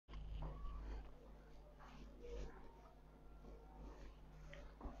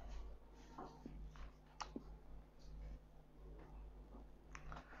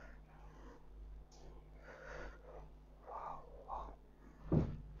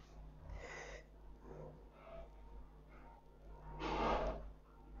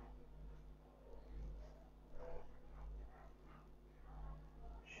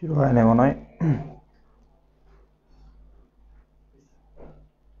শুরু হয় না মনে হয়।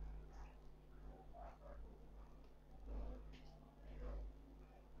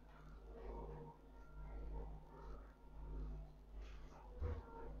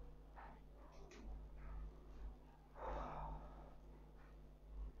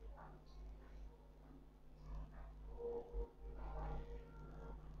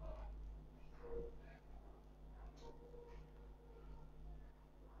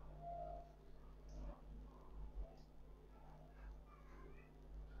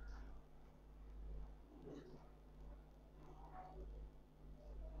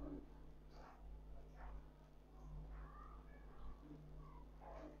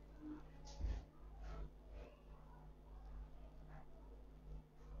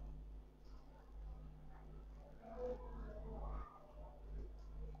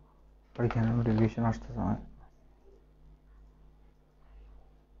 পরীক্ষার নোটিফিকেশন আসতেছে আমার।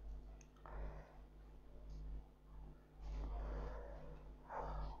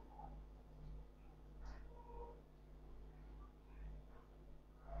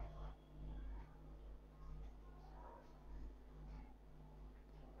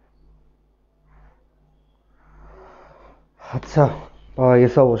 আচ্ছা, পাওয়া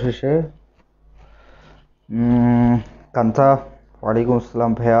গেছে অবশেষে। কান্তা, ওয়ালাইকুম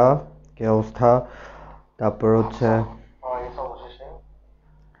আসসালাম ভাইয়া, কি অবস্থা? তারপর হচ্ছে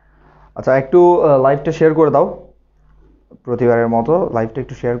আচ্ছা, একটু লাইভটা শেয়ার করে দাও। প্রতিবারের মতো লাইভটা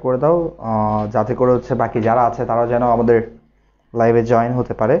একটু শেয়ার করে দাও, যাতে করে হচ্ছে বাকি যারা আছে তারা যেন আমাদের লাইভে জয়েন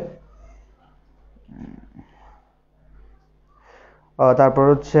হতে পারে। তারপর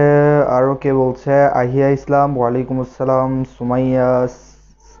হচ্ছে আরও কে বলছে, আহিয়া ইসলাম, ওয়ালাইকুম আসসালাম। সুমাইয়া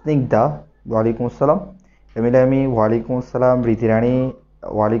স্নিগ্ধা, ওয়ালাইকুম আসসালাম। এমিলামি, ওয়ালাইকুম আসসালাম। রীতি রানী,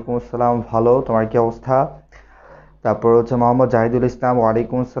 ওয়ালাইকুম আসসালাম। ভালো, তোমার কি অবস্থা? তারপর হচ্ছে মোহাম্মদ জাহিদুল ইসলাম,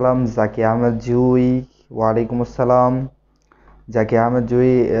 ওয়ালাইকুম আসসালাম। জাকি আহমেদ জুই, ওয়ালাইকুম আসসালাম। জাকি আহমেদ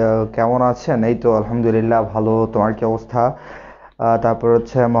জুই, কেমন আছেন? এই তো আলহামদুলিল্লাহ ভালো, তোমার কি অবস্থা? তারপর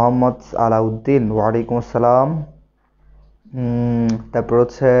হচ্ছে মোহাম্মদ আলাউদ্দিন, ওয়ালাইকুম আসসালাম। তারপর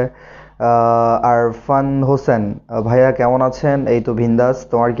হচ্ছে আরফান হোসেন, ভাইয়া কেমন আছেন? এই তো বিন্দাস,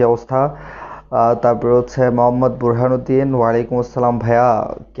 তোমার কি অবস্থা? তারপর হচ্ছে মোহাম্মদ বুরহানুদ্দিন, ওয়ালাইকুম আসসালাম ভাইয়া,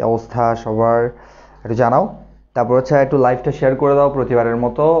 কি অবস্থা সবার? একটু জানাও। তারপর হচ্ছে একটু লাইভটা শেয়ার করে দাও প্রতিবারের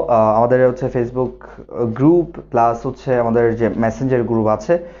মতো। আমাদের হচ্ছে ফেসবুক গ্রুপ প্লাস হচ্ছে আমাদের যে মেসেঞ্জার গ্রুপ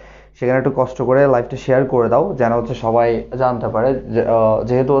আছে, সেখানে একটু কষ্ট করে লাইভটা শেয়ার করে দাও, যেন হচ্ছে সবাই জানতে পারে।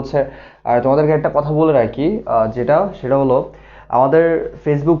 যেহেতু হচ্ছে আর তোমাদেরকে একটা কথা বলে রাখি, সেটা হলো আমাদের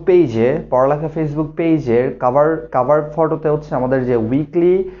ফেসবুক পেজে, পড়ালেখা ফেসবুক পেজের কাভার ফটোতে হচ্ছে আমাদের যে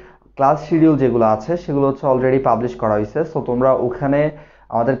উইকলি ক্লাস শিডিউল যেগুলো আছে সেগুলো হচ্ছে অলরেডি পাবলিশ করা হয়েছে। সো তোমরা ওখানে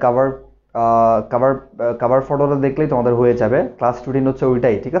আমাদের কাভার কাভার ফটোটা দেখলেই তোমাদের হয়ে যাবে। ক্লাস রুটিন হচ্ছে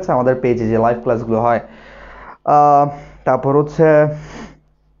ওইটাই, ঠিক আছে? আমাদের পেজে যে লাইভ ক্লাসগুলো হয়। তারপর হচ্ছে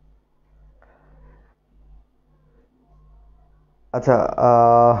আচ্ছা,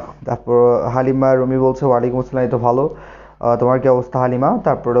 তারপর হালিমা রুমি বলছে, ওয়ালাইকুম আসসালাম। এই তো ভালো, তোমার কি অবস্থা হালিমা?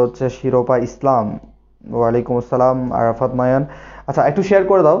 তারপরে হচ্ছে শিরোপা ইসলাম, ওয়ালাইকুম আসসালাম। আরাফাত নয়ন, আচ্ছা একটু শেয়ার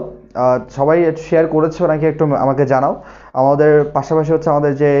করে দাও। সবাই একটু শেয়ার করেছো নাকি একটু আমাকে জানাও। আমাদের পাশাপাশি হচ্ছে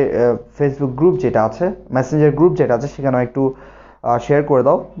আমাদের যে ফেসবুক গ্রুপ যেটা আছে, মেসেঞ্জার গ্রুপ যেটা আছে, সেখানেও একটু শেয়ার করে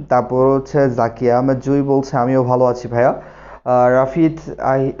দাও। তারপর হচ্ছে জাকিয়া আহমেদ জুই বলছে, আমিও ভালো আছি ভাইয়া। রাফিদ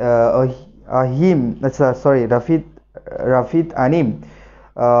আহিম, আচ্ছা সরি, রাফিদ আনিম,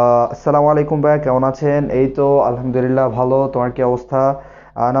 আসসালামু আলাইকুম ভাইয়া, কেমন আছেন? এই তো আলহামদুলিল্লাহ ভালো, তোমার কি অবস্থা?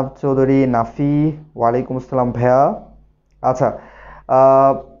 আনাব চৌধুরী নাফি, ওয়ালাইকুম আসসালাম ভাইয়া। আচ্ছা,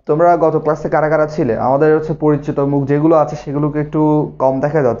 আহ, তোমরা গত ক্লাসে কারা কারা ছিলে? আমাদের হচ্ছে পরিচিত মুখ যেগুলো আছে সেগুলোকে একটু কম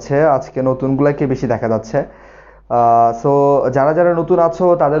দেখা যাচ্ছে, আজকে নতুনগুলোকে বেশি দেখা যাচ্ছে। সো যারা যারা নতুন আছো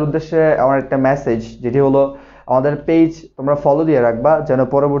তাদের উদ্দেশ্যে আমার একটা মেসেজ, যেটি হলো আমাদের পেজ তোমরা ফলো দিয়ে রাখবা, যেন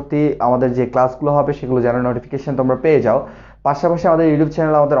পরবর্তী আমাদের যে ক্লাসগুলো হবে সেগুলো যেন নোটিফিকেশন তোমরা পেয়ে যাও। পাশাপাশি আমাদের ইউটিউব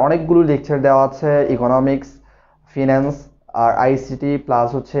চ্যানেলে আমাদের অনেকগুলো লেকচার দেওয়া আছে, ইকোনমিক্স, ফিন্যান্স আর আইসিটি প্লাস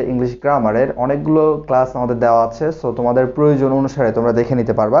হচ্ছে ইংলিশ গ্রামারের অনেকগুলো ক্লাস আমাদের দেওয়া আছে। সো তোমাদের প্রয়োজন অনুসারে তোমরা দেখে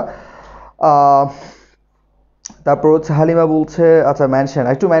নিতে পারবা। আহ, তারপর হচ্ছে হালিমা বলছে, আচ্ছা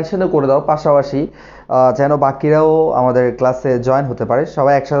একটু মেনশনও করে দাও পাশাপাশি, যেন বাকিরাও আমাদের ক্লাসে জয়েন হতে পারে।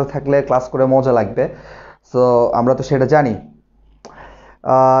 সবাই একসাথে থাকলে ক্লাস করে মজা লাগবে, সো আমরা তো সেটা জানি।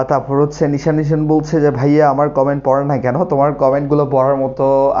 তারপর হচ্ছে নিশান নিশান বলছে যে ভাইয়া আমার কমেন্ট পড়ে না কেন? তোমার কমেন্টগুলো পড়ার মতো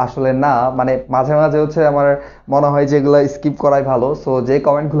আসলে না, মানে মাঝে মাঝে হচ্ছে আমার মনে হয় যে এগুলো স্কিপ করাই ভালো। সো যে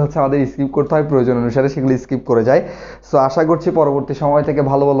কমেন্টগুলো হচ্ছে আমাদের স্কিপ করতে হয় প্রয়োজন অনুসারে সেগুলো স্কিপ করে যায়। সো আশা করছি পরবর্তী সময় থেকে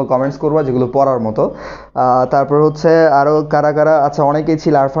ভালো ভালো কমেন্টস করবা যেগুলো পড়ার মতো। তারপর হচ্ছে আরও কারা কারা, আচ্ছা অনেকেই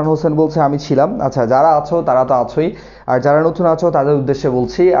ছিল। আরফান হোসেন বলছে আমি ছিলাম। আচ্ছা যারা আছো তারা তো আছোই, আর যারা নতুন আছো তাদের উদ্দেশ্যে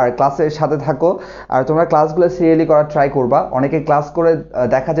বলছি, আর ক্লাসের সাথে থাকো। আর তোমরা ক্লাসগুলো সিরিয়ালি করার ট্রাই করবা। অনেকে ক্লাস করে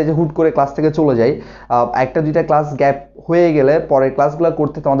দেখা যায় যে হুট করে ক্লাস থেকে চলে যায়। একটা দুইটা ক্লাস গ্যাপ হয়ে গেলে পরের ক্লাসগুলো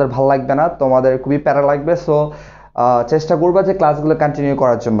করতে তোমাদের ভালো লাগবে না, তোমাদের খুবই প্যারা লাগবে। সো চেষ্টা করবা যে ক্লাসগুলো কন্টিনিউ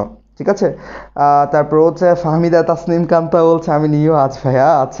করার জন্য, ঠিক আছে? তারপর হচ্ছে ফাহমিদা তাসনিম কান্তা বলছে আমি নিও আজ ভাইয়া।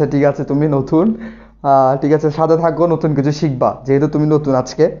 আচ্ছা ঠিক আছে, তুমি নতুন, ঠিক আছে সাথে থাকো, নতুন কিছু শিখবা যেহেতু তুমি নতুন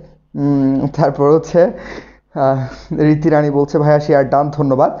আজকে। তারপর হচ্ছে আহ, রীতি রানী বলছে ভাইয়া শেয়ার ডান,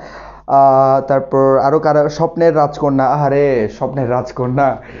 ধন্যবাদ। তারপর আরও কারা, স্বপ্নের রাজকন্যা, আহারে স্বপ্নের রাজকন্যা।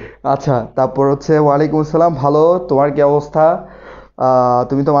 আচ্ছা তারপর হচ্ছে ওয়ালাইকুম আসসালাম, ভালো, তোমার কি অবস্থা?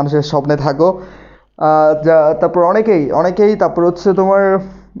 তুমি তো মানুষের স্বপ্নে থাকো। তারপর অনেকেই অনেকেই, তারপর হচ্ছে তোমার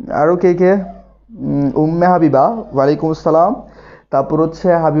আরও কে কে, উম্মে হাবিবা, ওয়ালাইকুম আসসালাম। তারপর হচ্ছে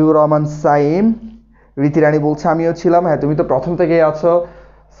হাবিবুর রহমান সাইম। রীতি রানী বলছে আমিও ছিলাম। হ্যাঁ তুমি তো প্রথম থেকেই আছো।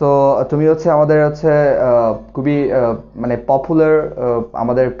 সো তুমি হচ্ছে আমাদের হচ্ছে খুবই মানে পপুলার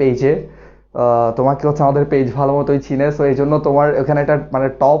আমাদের পেজে। তোমাকে হচ্ছে আমাদের পেজ ভালো মতোই চিনে, সো এই জন্য তোমার ওখানে একটা মানে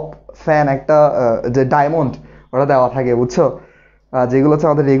টপ ফ্যান একটা যে ডায়মন্ড ওটা দেওয়া থাকে বুঝছো, যেগুলো হচ্ছে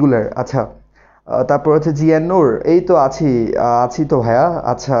আমাদের রেগুলার। আচ্ছা তারপর হচ্ছে জিয়ান নূর, এই তো আছি, আছি তো ভাইয়া।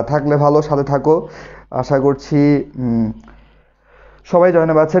 আচ্ছা থাকলে ভালো, সাথে থাকো। আশা করছি সবাই জয়েন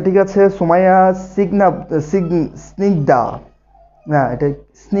হবে। আচ্ছা ঠিক আছে, সুমাইয়া সিগনা, স্নিগ্ধা, না এটা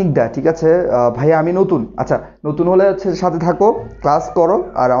স্নিগ্ধা, ঠিক আছে। ভাইয়া আমি নতুন। আচ্ছা নতুন হলে হচ্ছে সাথে থাকো, ক্লাস করো,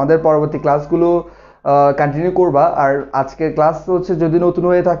 আর আমাদের পরবর্তী ক্লাসগুলো কন্টিনিউ করবা। আর আজকের ক্লাস হচ্ছে যদি নতুন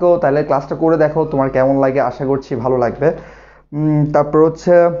হয়ে থাকো তাহলে ক্লাসটা করে দেখো, তোমার কেমন লাগে, আশা করছি ভালো লাগবে। তারপর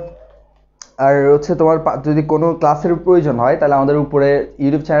হচ্ছে আর হচ্ছে তোমার যদি কোনো ক্লাসের প্রয়োজন হয় তাহলে আমাদের উপরে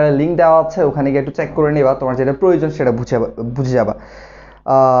ইউটিউব চ্যানেলের লিঙ্ক দেওয়া আছে, ওখানে গিয়ে একটু চেক করে নিবা, তোমার যেটা প্রয়োজন সেটা বুঝে যাবা।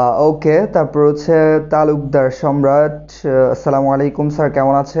 ওকে তারপর হচ্ছে তালুকদার সম্রাট, আসসালামু আলাইকুম স্যার,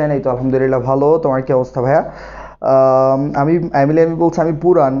 কেমন আছেন? এই তো আলহামদুলিল্লাহ ভালো, তোমার কি অবস্থা ভাইয়া? আমি আমি বলছি আমি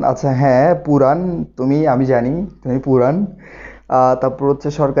পুরান। আচ্ছা হ্যাঁ পুরান, তুমি, আমি জানি তুমি পুরান। তারপর হচ্ছে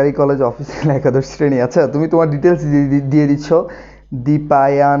সরকারি কলেজ অফিসিয়াল একাদশ শ্রেণী। আচ্ছা তুমি তোমার ডিটেলস দিয়ে দিচ্ছ,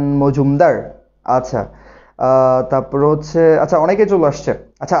 দীপায়ান মজুমদার। আচ্ছা তারপর হচ্ছে আচ্ছা অনেকে চলে আসছে।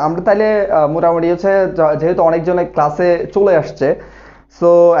 আচ্ছা আমরা তাইলে মোটামুটি হচ্ছে যেহেতু অনেকজনে ক্লাসে চলে আসছে, সো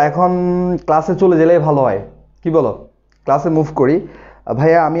এখন ক্লাসে চলে গেলেই ভালো হয়, কি বলো? ক্লাসে মুভ করি।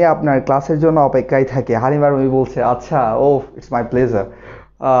 ভাইয়া আমি আপনার ক্লাসের জন্য অপেক্ষায় থাকি, হালিমার রুমি বলছে। আচ্ছা ও, ইটস মাই প্লেজার।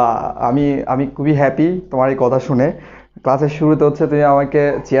 আমি আমি খুবই হ্যাপি তোমার এই কথা শুনে। ক্লাসের শুরুতে হচ্ছে তুমি আমাকে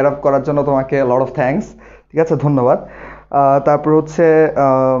চেয়ার আপ করার জন্য তোমাকে লট অফ থ্যাঙ্কস, ঠিক আছে ধন্যবাদ। তারপর হচ্ছে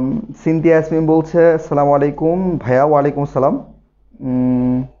সিনথিয়া ইয়াসমিন বলছে আসসালামু আলাইকুম ভাইয়া। ওয়ালাইকুম আসসালাম।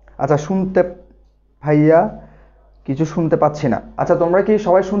 আচ্ছা শুনতে, ভাইয়া কিছু শুনতে পাচ্ছি না। আচ্ছা তোমরা কি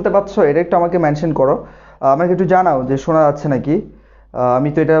সবাই শুনতে পাচ্ছ? এটা একটু আমাকে মেনশন করো, আমাকে একটু জানাও যে শোনা যাচ্ছে নাকি। আমি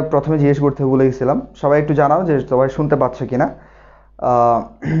তো এটা প্রথমে জিজ্ঞেস করতে ভুলে গেছিলাম, সবাই একটু জানাও যে সবাই শুনতে পাচ্ছ কিনা। আহ,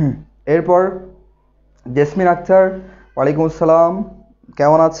 এরপর জেসমিন আক্তার, ওয়ালাইকুম আসসালাম,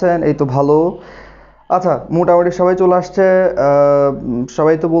 কেমন আছেন? এই তো ভালো। আচ্ছা মোটামুটি সবাই চলে আসছে।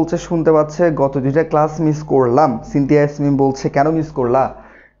 সবাই তো বলছে শুনতে পাচ্ছে। গত দুইটা ক্লাস মিস করলাম। সিনথিয়া ইয়াসমিন বলছে কেন মিস করলা?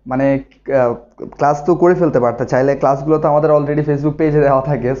 মানে ক্লাস তো করে ফেলতে পারতা, চাইলে ক্লাসগুলো তো আমাদের অলরেডি ফেসবুক পেজে দেওয়া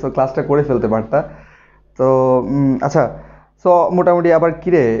থাকে, সো ক্লাসটা করে ফেলতে পারতা। তো আচ্ছা, সো মোটামুটি আবার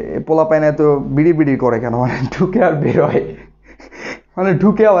কিরে পোলাপাইন এত বিড়ি বিড়ি করে কেন? মানে ঢুকে আর বেরোয়, মানে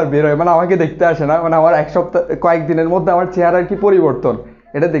ঢুকে আবার বেরোয়, মানে আমাকে দেখতে আসে না, মানে আমার এক সপ্তাহ কয়েকদিনের মধ্যে আমার চেহারার কি পরিবর্তন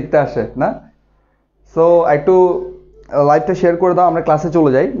এটা দেখতে আসে না। সো একটু লাইভটা শেয়ার করে দাও, আমরা ক্লাসে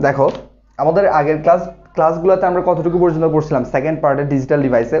চলে যাই। দেখো আমাদের আগের ক্লাসগুলোতে আমরা কতটুকু পর্যন্ত পড়ছিলাম সেকেন্ড পার্টের ডিজিটাল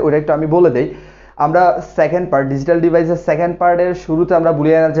ডিভাইসে, ওটা একটু আমি বলে দিই। আমরা সেকেন্ড পার্ট ডিজিটাল ডিভাইসের সেকেন্ড পার্টের শুরুতে আমরা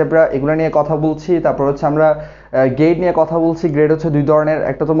বুলিয়ান অ্যালজেব্রা এগুলো নিয়ে কথা বলছি। তারপর হচ্ছে আমরা গেট নিয়ে কথা বলছি। গ্রেড হচ্ছে দুই ধরনের,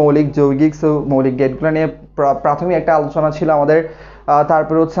 একটা তো মৌলিক, যৌগিক। সো মৌলিক গেটগুলো নিয়ে প্রাথমিক একটা আলোচনা ছিল আমাদের।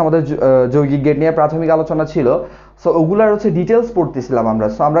 তারপরে হচ্ছে আমাদের যৌগিক গেট নিয়ে প্রাথমিক আলোচনা ছিল। সো ওগুলার হচ্ছে ডিটেলস পড়তেছিলাম আমরা।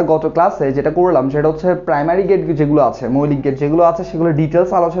 সো আমরা গত ক্লাসে যেটা করলাম সেটা হচ্ছে প্রাইমারি গেট যেগুলো আছে, মৌলিক গেট যেগুলো আছে সেগুলো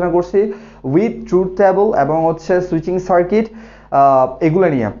ডিটেলস আলোচনা করছি উইথ ট্রুথ টেবল এবং হচ্ছে সুইচিং সার্কিট এগুলো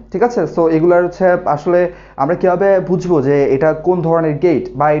নিয়ে, ঠিক আছে? সো এগুলার হচ্ছে আসলে আমরা কীভাবে বুঝবো যে এটা কোন ধরনের গেট,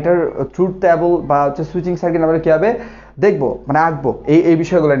 বা এটার ট্রুথ টেবল বা হচ্ছে সুইচিং সার্কিট আমরা কীভাবে দেখবো, মানে আঁকবো, এই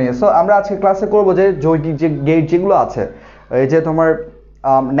বিষয়গুলো নিয়ে। সো আমরা আজকে ক্লাসে করবো যে যৌগিক যে গেট যেগুলো আছে, এই যে তোমার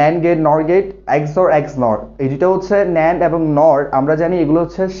ন্যান্ড গেট, নর গেট, এক্সর, এক্স নর, এই দুটো হচ্ছে ন্যান্ড এবং নর। আমরা জানি এগুলো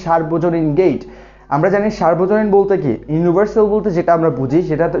হচ্ছে সার্বজনীন গেট। আমরা জানি সার্বজনীন বলতে কি, ইউনিভার্সাল বলতে যেটা আমরা বুঝি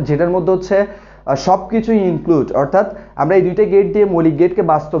যেটার মধ্যে হচ্ছে সব কিছুই ইনক্লুড, অর্থাৎ আমরা এই দুইটা গেট দিয়ে মৌলিক গেটকে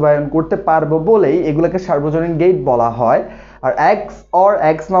বাস্তবায়ন করতে পারবো বলেই এগুলোকে সার্বজনীন গেট বলা হয়। আর এক্স অর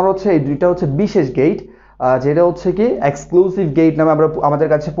এক্স নর হচ্ছে এই দুইটা হচ্ছে বিশেষ গেট, যেটা হচ্ছে কি এক্সক্লুসিভ গেট নামে আমরা আমাদের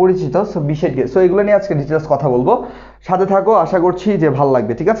কাছে পরিচিত। সো বিশেষ গেট, সো এগুলো নিয়ে আজকে ডিটেলস কথা বলবো, সাথে থাকো, আশা করছি যে ভালো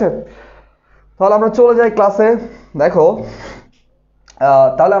লাগবে। ঠিক আছে, তাহলে আমরা চলে যাই ক্লাসে। দেখো,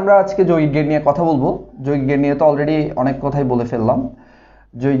 তাহলে আমরা আজকে যৌগিক গেট নিয়ে কথা বলবো। যৌগিক গেট নিয়ে তো অলরেডি অনেক কথাই বলে ফেললাম।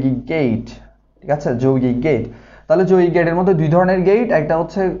 যৌগিক গেট, ঠিক আছে, যৌগিক গেট। তাহলে যৌগিক গেটের মধ্যে দুই ধরনের গেট, একটা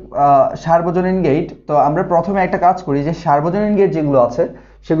হচ্ছে সার্বজনীন গেট। তো আমরা প্রথমে একটা কাজ করি যে সার্বজনীন গেট যেগুলো আছে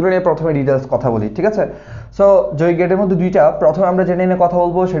সেগুলো নিয়ে প্রথমে ডিটেলস কথা বলি। ঠিক আছে, সো যৌগিক গেটের মধ্যে দুইটা, প্রথমে আমরা যেটা নিয়ে কথা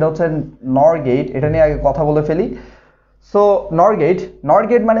বলবো সেটা হচ্ছে নর গেট। এটা নিয়ে আগে কথা বলে ফেলি। সো নর গেট, নর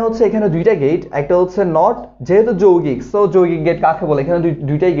গেট মানে হচ্ছে এখানে দুইটা গেট, একটা হচ্ছে নট, যেহেতু যৌগিক সো যৌগিক গেট কাকে বলে, এখানে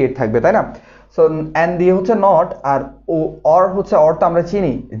দুইটাই গেট থাকবে, তাই না? সো এন্ড দিয়ে হচ্ছে নট, আর ও অর হচ্ছে, অর তো আমরা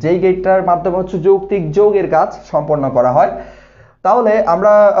চিনি যেই গেটটার মাধ্যমে হচ্ছে যৌক্তিক যৌগের কাজ সম্পন্ন করা হয়। তাহলে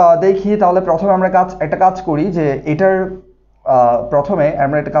আমরা দেখি, তাহলে প্রথমে আমরা একটা কাজ করি যে এটার প্রথমে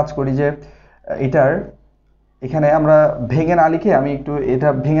আমরা একটা কাজ করি যে এটার এখানে আমরা ভেঙে না লিখে, আমি একটু এটা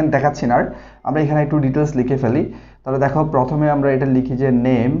ভেঙে দেখাচ্ছি না, আমরা এখানে একটু ডিটেলস লিখে ফেলি। তাহলে দেখো, প্রথমে আমরা এটা লিখি যে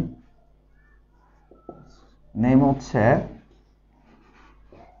নেম হচ্ছে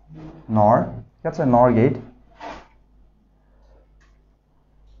নর, ঠিক আছে, নর গেট।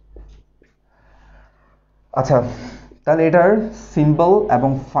 আচ্ছা, তাহলে এটার সিম্বল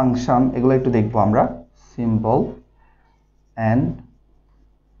এবং ফাংশন এগুলো একটু দেখবো আমরা। Symbol and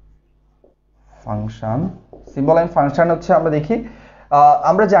function, symbol and function হচ্ছে আমরা দেখি,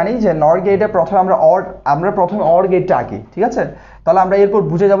 আমরা জানি যে নর গেটে প্রথমে আমরা প্রথমে অর গেটটা আঁকি। ঠিক আছে, তাহলে আমরা এরপর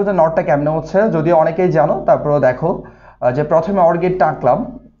বুঝে যাবো যে নরটা কেমনে হচ্ছে, যদিও অনেকেই জানো। তারপরে দেখো যে প্রথমে অর গেটটা আঁকলাম,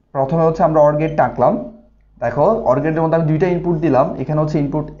 প্রথমে হচ্ছে আমরা অর গেটটা আঁকলাম। দেখো, অর গেটের মধ্যে আমি দুইটা ইনপুট দিলাম, এখানে হচ্ছে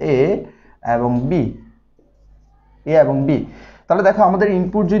ইনপুট এ এবং বি, এ এবং বি। তাহলে দেখো, আমাদের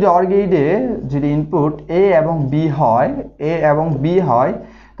ইনপুট যদি অর গেটে যদি ইনপুট এ এবং বি হয়, এ এবং বি হয়,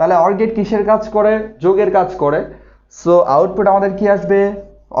 তাহলে অর গেট কিসের কাজ করে? যোগের কাজ করে। সো আউটপুট আমাদের কি আসবে?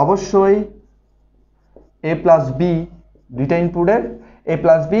 অবশ্যই এ প্লাস বি, দুইটা ইনপুটের এ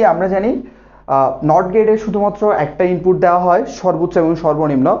প্লাস বি। আমরা জানি নট গেটে শুধুমাত্র একটা ইনপুট দেওয়া হয়, সর্বোচ্চ এবং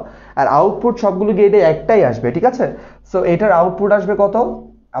সর্বনিম্ন, আর আউটপুট সবগুলো গেটে একটাই আসবে। ঠিক আছে, সো এটার আউটপুট আসবে কত?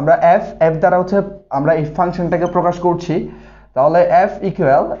 আমরা এফ দ্বারা হচ্ছে আমরা এই ফাংশনটাকে প্রকাশ করছি। তাহলে এফ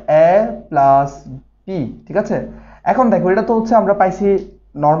ইকুয়াল এ প্লাস বি। ঠিক আছে, এখন দেখো, এটা তো হচ্ছে আমরা পাইছি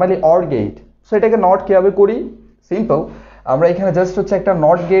নর্মালি অর গেট। সো এটাকে নট কিভাবে করি? সিম্পল, আমরা এখানে জাস্ট হচ্ছে একটা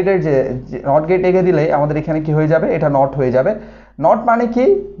নট গেটের যে নট গেট এঁকে দিলে আমাদের এখানে কি হয়ে যাবে? এটা নট হয়ে যাবে। নট মানে কি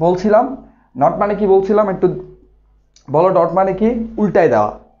বলছিলাম? নট মানে কি বলছিলাম একটু বলো। নট মানে কি? উল্টায়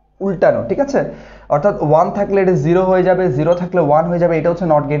দেওয়া, উল্টানো। ঠিক আছে, অর্থাৎ 1 থাকলে এটা 0 হয়ে যাবে, 0 থাকলে 1 হয়ে যাবে। এটা হচ্ছে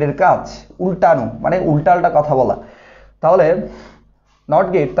নট গেটের কাজ, উল্টানো মানে উল্টালটা কথা বলা। তাহলে নট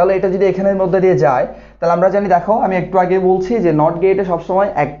গেট, তাহলে এটা যদি এখানের মধ্যে দিয়ে যায়, তাহলে আমরা জানি, দেখো আমি একটু আগে বলছি যে নট গেটে সবসময়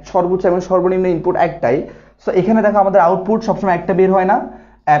সর্বোচ্চ এবং সর্বনিম্ন ইনপুট একটাই। সো এখানে দেখো, আমাদের আউটপুট সবসময় একটা বের হয় না,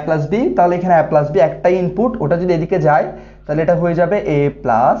 এ প্লাস বি। তাহলে এখানে এ প্লাস বি একটাই ইনপুট, ওটা যদি এদিকে যায় তাহলে এটা হয়ে যাবে এ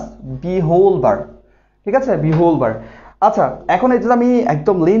প্লাস বি হোল বার। ঠিক আছে, বি হোল বার। আচ্ছা, এখন এটা আমি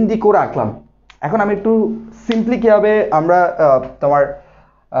একদম লেন্দি করে আঁকলাম। এখন আমি একটু সিম্পলি কিভাবে আমরা তোমার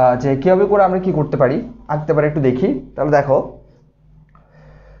যে কিভাবে করে আমরা কি করতে পারি, আঁকতে পারি, একটু দেখি। তাহলে দেখো,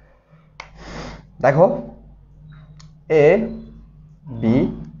 দেখো এ বি।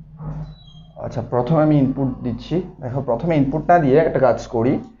 আচ্ছা, প্রথমে আমি ইনপুট দিচ্ছি। দেখো, প্রথমে ইনপুট না দিয়ে একটা কাজ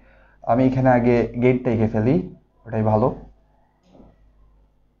করি, আমি এখানে আগে গেটটা এঁকে ফেলি, ওটাই ভালো।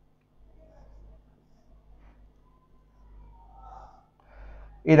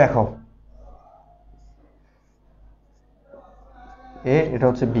 এই দেখো, এটা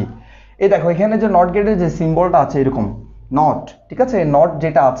হচ্ছে বি। এই দেখো, এখানে যে নট গেটের যে সিম্বলটা আছে এরকম নট, ঠিক আছে, নট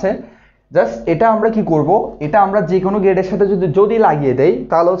যেটা আছে, জাস্ট এটা আমরা কি করব, এটা আমরা যে কোনো গেটের সাথে যদি লাগিয়ে দেই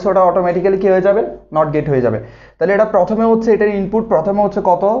তাহলে হচ্ছে ওটা অটোমেটিক্যালি কি হয়ে যাবে? নট গেট হয়ে যাবে। তাহলে এটা প্রথমে হচ্ছে এটার ইনপুট, প্রথমে হচ্ছে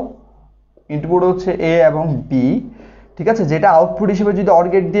কত? ইনপুট হচ্ছে এ এবং বি। ঠিক আছে, যেটা আউটপুট হিসেবে যদি অর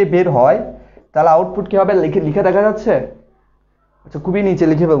গেট দিয়ে বের হয় তাহলে আউটপুট কি হবে? লিখে দেখা যাচ্ছে? আচ্ছা, খুবই নিচে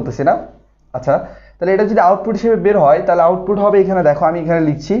লিখে ফেলতেছি না? আচ্ছা, তাহলে এটা যদি আউটপুট হিসেবে বের হয় তাহলে আউটপুট হবে, এখানে দেখো আমি এখানে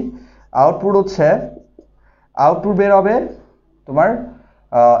লিখছি, আউটপুট হচ্ছে, আউটপুট বের হবে তোমার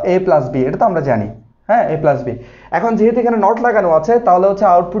এ প্লাস বি। এটা তো আমরা জানি, হ্যাঁ, এ প্লাস বি। এখন যেহেতু এখানে নট লাগানো আছে তাহলে হচ্ছে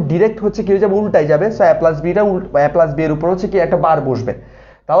আউটপুট ডিরেক্ট হচ্ছে কি হয়ে যাবে? উল্টাই যাবে। সো এ প্লাস বিটা, এ প্লাস বি এর উপর হচ্ছে কি একটা বার বসবে।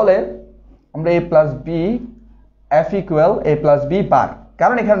 তাহলে আমরা এ প্লাস বি এফ ইকুয়াল এ প্লাস বি বার।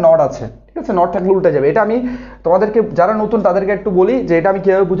 কারণ এখানে নট আছে, ঠিক আছে, নট থাকলে উল্টে যাবে। এটা আমি তোমাদেরকে যারা নতুন তাদেরকে একটু বলি যে এটা আমি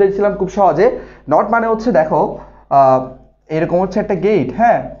কীভাবে বুঝাইছিলাম খুব সহজে। নট মানে হচ্ছে দেখো এরকম হচ্ছে একটা গেট,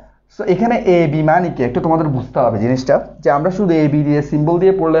 হ্যাঁ। সো এখানে এ বি মানে কি একটু তোমাদের বুঝতে হবে জিনিসটা, যে আমরা শুধু এ বি দিয়ে সিম্বল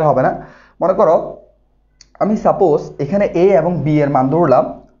দিয়ে পড়লে হবে না। মনে করো আমি সাপোজ এখানে এ এবং বি এর মান ধরলাম,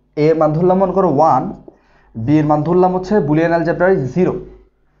 এ এর মান ধরলাম মনে করো 1, বি এর মান ধরলাম হচ্ছে বুলিয়ান অ্যালজেব্রায় 0,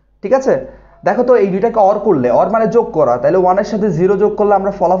 ঠিক আছে। দেখো তো এই দুইটাকে অর করলে, অর মানে যোগ করা, তাহলে 1 এর সাথে 0 যোগ করলে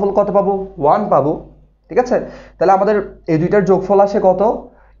আমরা ফলাফল কত পাবো? 1 পাবো, ঠিক আছে। তাহলে আমাদের এই দুইটার যোগফল আসে কত?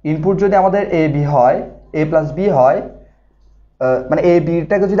 ইনপুট যদি আমাদের এ বি হয়, এ প্লাস বি হয়, মানে এ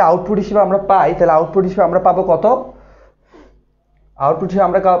বিটাকে যদি আউটপুট হিসেবে আমরা পাই, তাহলে আউটপুট হিসেবে আমরা পাবো কত? আউটপুট হিসেবে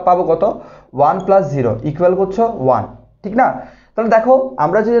আমরা পাবো কত? 1 প্লাস 0 ইকুয়াল করছো 1, ঠিক না? তাহলে দেখো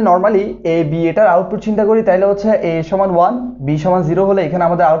আমরা যদি নর্মালি এ বি এটার আউটপুট চিন্তা করি, তাহলে হচ্ছে এ সমান 1, বি সমান 0 হলে এখানে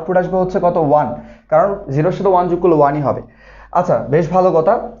আমাদের আউটপুট আসবে হচ্ছে কত? 1, কারণ 0-র সাথে 1 যোগ করলে 1ই হবে। আচ্ছা, বেশ ভালো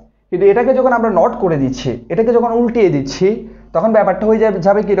কথা। কিন্তু এটাকে যখন আমরা নট করে দিচ্ছি, এটাকে যখন উল্টিয়ে দিচ্ছি, তখন ব্যাপারটা হয়ে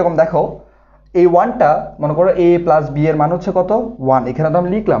যাবে কীরকম দেখো, এই 1টা মনে করো এ প্লাস বি এর মান হচ্ছে কত? 1, এখানে তো আমি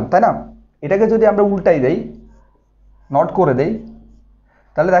লিখলাম, তাই না? এটাকে যদি আমরা উল্টাই দেই, নট করে দেই,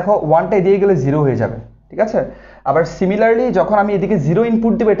 তাহলে দেখো 1টা এদিকে গেলে 0 হয়ে যাবে, ঠিক আছে। আবার সিমিলারলি যখন আমি এদিকে 0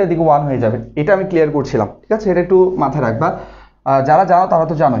 ইনপুট দেবো, এটা দিকে 1 হয়ে যাবে। এটা আমি ক্লিয়ার করছিলাম, ঠিক আছে, এটা একটু মাথায় রাখবা। যারা জানো তারা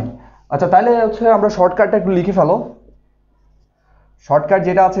তো জানোই। আচ্ছা, তাহলে হচ্ছে আমরা শর্টকাটটা একটু লিখে ফেলো। শর্টকাট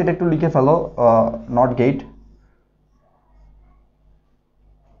যেটা আছে এটা একটু লিখে ফেলো, নট গেট।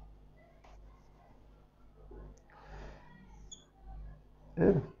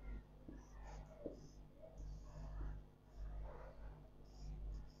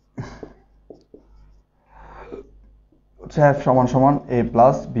 f সমান সমান a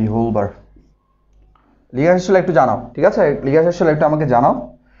প্লাস বি হোল বার। লিখা শেষ হলে একটু জানাও, ঠিক আছে, লিখা শেষ হলে একটু আমাকে জানাও।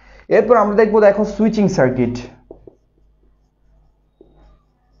 এরপর আমরা দেখবো, দেখো switching circuit.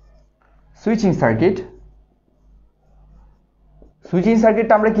 Switching circuit, switching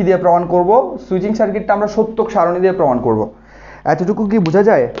সার্কিটটা আমরা কি দিয়ে প্রমাণ করব? সুইচিং সার্কিটটা আমরা সত্যক সারণী দিয়ে প্রমাণ করব। এতটুকু কি বোঝা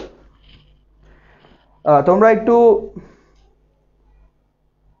যায়? তোমরা একটু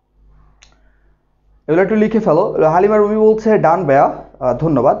এগুলো একটু লিখে ফেলো। হালিমা রুমি বলছে ডান ভাইয়া,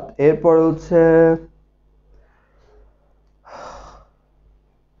 ধন্যবাদ। এরপর হচ্ছে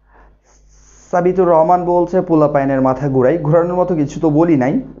সাবিতুর রহমান বলছে পোলাপাইনের মাথা ঘুরাই। ঘোরানোর মতো কিছু তো বলি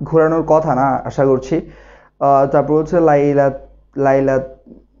নাই, ঘোরানোর কথা না আশা করছি। তারপর হচ্ছে লাইলা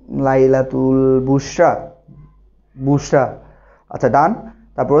লাইলাতুল বুশরা, বুশরা, আচ্ছা ডান।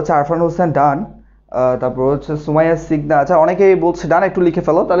 তারপর হচ্ছে আরফান হোসেন ডান। তারপর হচ্ছে সুমাইয়া সিগনা, আচ্ছা অনেকেই বলছে ডান, একটু লিখে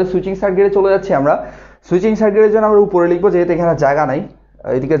ফেলো। তাহলে সুইচিং সার্কিটে চলে যাচ্ছি আমরা। সুইচিং সার্কিটের জন্য আমরা উপরে লিখবো, যেহেতু এখানে জায়গা নাই,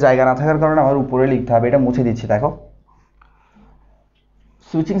 এদিকে জায়গা না থাকার কারণে আমার উপরে লিখতে হবে। এটা মুছে দিচ্ছি, দেখো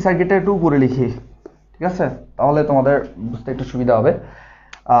সুইচিং সার্কিটটা একটু উপরে লিখি, ঠিক আছে, তাহলে তোমাদের বুঝতে একটু সুবিধা হবে।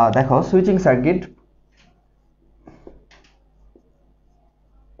 দেখো switching circuit,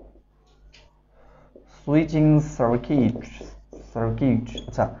 switching circuit, circuit,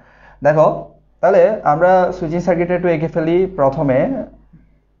 আচ্ছা দেখো তাহলে আমরা সুইচিং সার্কিটে একটু এঁকে ফেলি। প্রথমে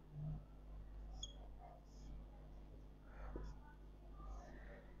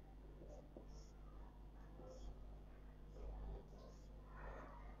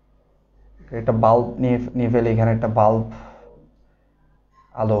একটা বাল্ব নিয়ে ফেলি, এখানে একটা বাল্ব,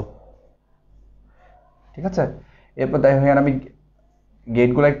 আলো, ঠিক আছে। এরপর দেখো এখানে আমি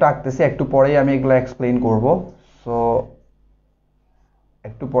গেটগুলো একটু আঁকতেছি, একটু পরেই আমি এগুলো এক্সপ্লেইন করব। সো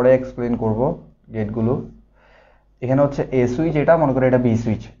একটু পরে এক্সপ্লেইন করব গেটগুলো। এখানে হচ্ছে এ সুইচ, এটা মনে করো এটা বি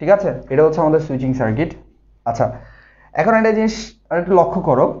সুইচ, ঠিক আছে, এটা হচ্ছে আমাদের সুইচিং সার্কিট। আচ্ছা, এখন একটা জিনিস একটু লক্ষ্য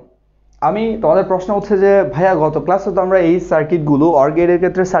করো। আমি তোমাদের প্রশ্ন হচ্ছে যে ভাইয়া গত ক্লাসে তো আমরা এই সার্কিটগুলো, অর গেটের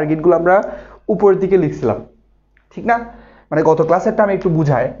ক্ষেত্রে সার্কিটগুলো আমরা উপরের দিকে লিখছিলাম, ঠিক না? মানে গত ক্লাসেরটা আমি একটু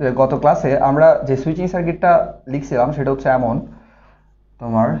বুঝাই, যে গত ক্লাসে আমরা যে সুইচিং সার্কিটটা লিখছিলাম সেটা হচ্ছে এমন,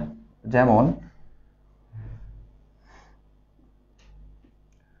 তোমার যেমন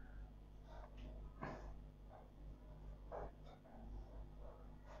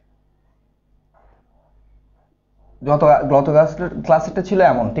গত ক্লাসেরটা ছিল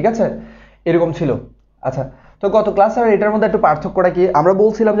এমন, ঠিক আছে, এরকম ছিল। আচ্ছা, তো গত ক্লাসে আর এটার মধ্যে একটু পার্থক্যটা কি? আমরা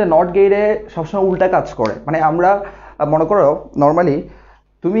বলছিলাম যে নট গেটে সবসময় উল্টা কাজ করে। মানে আমরা মনে করো নর্মালি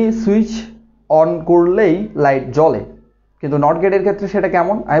তুমি সুইচ অন করলেই লাইট জ্বলে, কিন্তু নট গেটের ক্ষেত্রে সেটা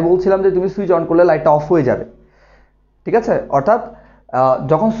কেমন? আমি বলছিলাম যে তুমি সুইচ অন করলে লাইটটা অফ হয়ে যাবে, ঠিক আছে। অর্থাৎ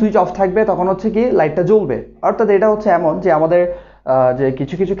যখন সুইচ অফ থাকবে তখন হচ্ছে কি লাইটটা জ্বলবে। অর্থাৎ এটা হচ্ছে এমন যে আমাদের যে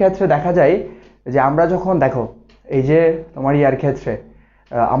কিছু কিছু ক্ষেত্রে দেখা যায় যে আমরা যখন দেখো এই যে তোমার ইয়ার ক্ষেত্রে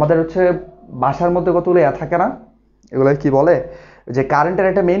আমাদের হচ্ছে বাসার মধ্যে কতগুলো ইয়া থাকে না, এগুলো কি বলে, যে কারেন্টের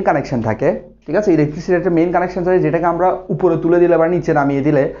একটা মেইন কানেকশন থাকে, ঠিক আছে, ইলেকট্রিসিটির একটা মেইন কানেকশন আছে যেটাকে আমরা উপরে তুলে দিলে বা নিচে নামিয়ে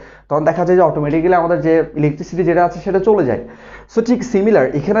দিলে তখন দেখা যায় যে অটোমেটিক্যালি আমাদের যে ইলেকট্রিসিটি যেটা আছে সেটা চলে যায়। সো ঠিক সিমিলার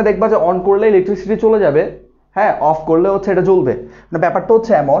এখানে দেখবা যে অন করলে ইলেকট্রিসিটি চলে যাবে, হ্যাঁ, অফ করলে হচ্ছে এটা জ্বলবে। মানে ব্যাপারটা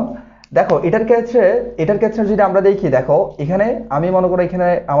হচ্ছে এমন। দেখো এটার ক্ষেত্রে যদি আমরা দেখি, দেখো এখানে আমি মনে করি এখানে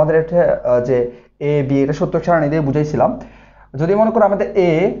আমাদের একটা যে এ বি এটা সত্য সারণী দিয়ে বুঝাইছিলাম। যদি মনে করো আমাদের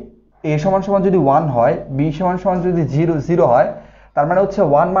এ সমান সমান যদি 1 হয়, বি সমান সমান যদি 0 হয়, তার মানে হচ্ছে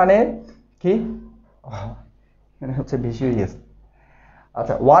 1 মানে কি, এখানে হচ্ছে বেশি হয়ে গেছে।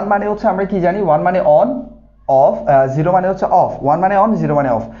 আচ্ছা, 1 মানে হচ্ছে আমরা কি জানি, 1 মানে অন, অফ, 0 মানে হচ্ছে অফ। 1 মানে অন, 0 মানে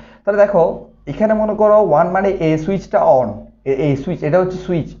অফ। তাহলে দেখো এখানে মনে করো 1 মানে এ সুইচটা অন, এই সুইচ এটা হচ্ছে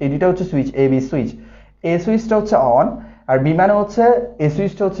সুইচ, এই দুইটা হচ্ছে সুইচ, এ বি সুইচ। এ সুইচটা হচ্ছে অন, আর বি মানে হচ্ছে এ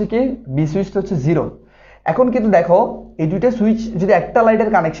সুইচটা হচ্ছে কি, বি সুইচটা হচ্ছে 0। এখন কিন্তু দেখো এই দুইটা সুইচ যদি একটা লাইটের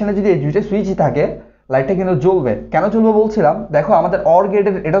কানেকশনে যদি এই দুইটা সুইচই থাকে, লাইটটা কিন্তু জ্বলবে। কেন জ্বলবে বলছিলাম, দেখো আমাদের অর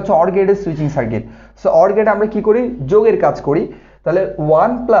গেটের, এটা হচ্ছে অর গেটের সুইচিং সার্কিট। সো অর গেটে আমরা কি করি, যোগের কাজ করি। তাহলে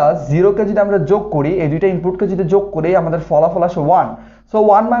 1 প্লাস 0কে যদি আমরা যোগ করি, এই দুইটা ইনপুটকে যদি যোগ করি, আমাদের ফলাফল আসে 1। সো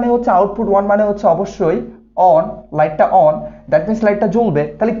 1 মানে হচ্ছে আউটপুট, 1 মানে হচ্ছে অবশ্যই অন, লাইটটা অন, দ্যাট মিনস লাইটটা জ্বলবে।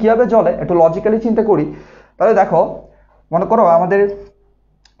 তাহলে কিভাবে জ্বলে একটু লজিক্যালি চিন্তা করি। তাহলে দেখো মনে করো আমাদের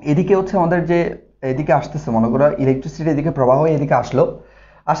এদিকে হচ্ছে আমাদের যে এদিকে আসতেছে, মনে করো ইলেকট্রিসিটি এদিকে প্রবাহ এদিকে আসলো,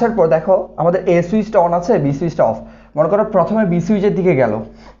 আসার পর দেখো আমাদের এ সুইচটা অন আছে, বি সুইচটা অফ। মনে করো প্রথমে বি সুইচের দিকে গেল,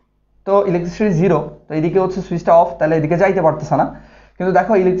 তো ইলেকট্রিসিটি 0, তো এদিকে হচ্ছে সুইচটা অফ, তাহলে এদিকে যাইতে পারতেছে না। কিন্তু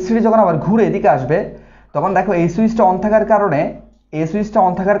দেখো ইলেকট্রিসিটি যখন আবার ঘুরে এদিকে আসবে, তখন দেখো এই সুইচটা অন থাকার কারণে, এই সুইচটা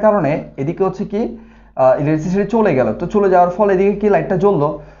অন থাকার কারণে এদিকে হচ্ছে কি ইলেকট্রিসিটি চলে গেল। তো চলে যাওয়ার ফলে এদিকে কি লাইটটা জ্বললো।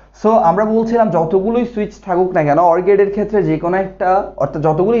 সো আমরা বলছিলাম যতগুলোই সুইচ থাকুক না কেন অর গেটের ক্ষেত্রে যে কোনো একটা, অর্থাৎ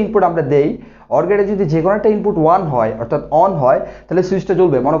যতগুলো ইনপুট আমরা দেই অর গেটে যদি যে কোনো একটা ইনপুট 1 হয় অর্থাৎ অন হয়, তাহলে সুইচটা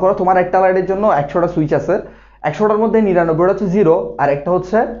জ্বলবে। মনে করো তোমার একটা লাইটের জন্য 100টা সুইচ আছে, 100টার মধ্যে 99টা হচ্ছে 0 আর একটা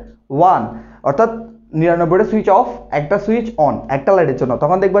হচ্ছে 1, অর্থাৎ 99টা সুইচ অফ, একটা সুইচ অন একটা লাইটের জন্য।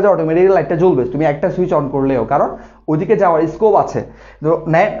 তখন দেখবা যে অটোমেটিক্যালি লাইটটা জ্বলবে তুমি একটা সুইচ অন করলেও, কারণ ওইদিকে যাওয়ার স্কোপ আছে। তো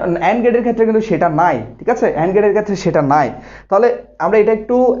অ্যান্ড গেটের ক্ষেত্রে কিন্তু সেটা নাই, ঠিক আছে, অ্যান্ড গেটের ক্ষেত্রে সেটা নাই। তাহলে আমরা এটা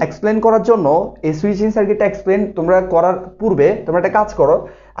একটু এক্সপ্লেন করার জন্য এই সুইচিং সার্কিটটা এক্সপ্লেন তোমরা করার পূর্বে তোমরা একটা কাজ করো,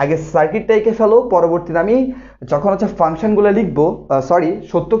 আগে সার্কিটটা এঁকে ফেলো, পরবর্তীতে আমি যখন হচ্ছে ফাংশনগুলো লিখবো, সরি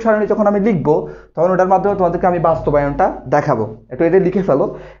সত্যক সারণী যখন আমি লিখবো, তখন ওটার মাধ্যমে তোমাদেরকে আমি বাস্তবায়নটা দেখাবো। একটু এটা লিখে ফেলো,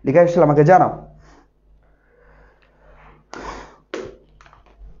 লিখে আসলে আমাকে জানাও।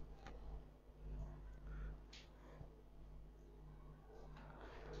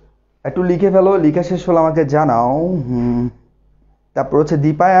 একটু লিখে ফেলো, লিখে শেষ হলে আমাকে জানাও। তারপর হচ্ছে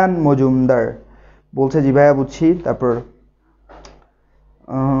দীপায়ন মজুমদার বলছে জি ভাইয়া বুঝছি। তারপর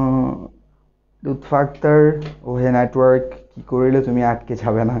লুৎফাক্তার ওহে নেটওয়ার্ক কি করিলে তুমি আটকে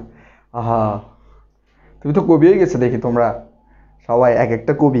যাবে না। আহা, তুমি তো কবি হয়ে গেছে দেখি, তোমরা সবাই এক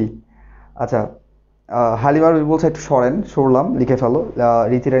একটা কবি। আচ্ছা, হালিমা রবি বলছে একটু সরলাম, লিখে ফেলো।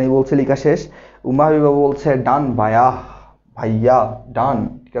 রীতি রানী বলছে লিখা শেষ। উমা হাবিবা বলছে ডান ভাইয়া, ভাইয়া ডান,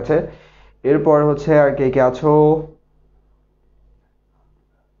 ঠিক আছে। এরপর হচ্ছে আর কে কে আছো,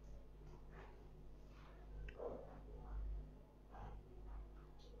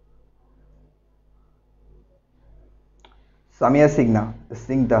 সামিয়া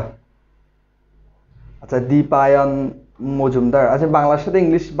সিংদা। আচ্ছা, দীপায়ন মজুমদার। আচ্ছা, বাংলার সাথে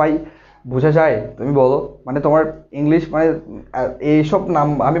ইংলিশ ভাই বোঝা যায়, তুমি বলো। মানে তোমার ইংলিশ মানে এইসব নাম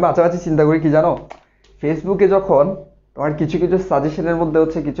আমি মাঝামাঝি চিন্তা করি কি জানো, ফেসবুকে যখন তোমার কিছু কিছু সাজেশনের মধ্যে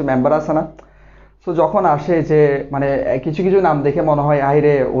হচ্ছে কিছু মেম্বার আছে না, তো যখন আসে যে মানে কিছু কিছু নাম দেখে মনে হয়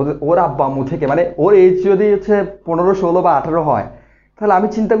আইরে ওর আব্বা আম্মু থেকে, মানে ওর এজ যদি হচ্ছে 15, 16 বা 18 হয়, তাহলে আমি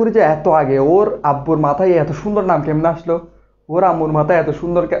চিন্তা করি যে এত আগে ওর আব্বুর মাথায় এত সুন্দর নাম কেমনে আসলো, ওর আম্মুর মাথায় এত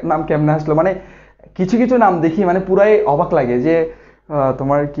সুন্দর নাম কেমনে আসলো। মানে কিছু কিছু নাম দেখি মানে পুরাই অবাক লাগে যে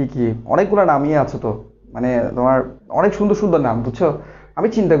তোমার কি কি অনেকগুলো নামই আছে তো, মানে তোমার অনেক সুন্দর সুন্দর নাম, বুঝছো। আমি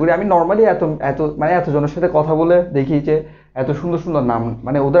চিন্তা করি আমি নর্মালি এত এত মানে এতজনের সাথে কথা বলে দেখি যে এত সুন্দর সুন্দর নাম,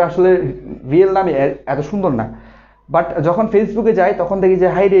 মানে ওদের আসলে রিয়েল নামই এত সুন্দর না। বাট যখন ফেসবুকে যাই তখন দেখি যে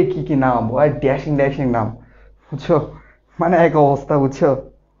হাই রে কি কি নাম, ওই ড্যাশিং ড্যাশিং নাম, বুঝছো, মানে এক অবস্থা, বুঝছো।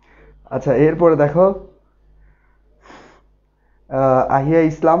 আচ্ছা, এরপরে দেখো আহিয়া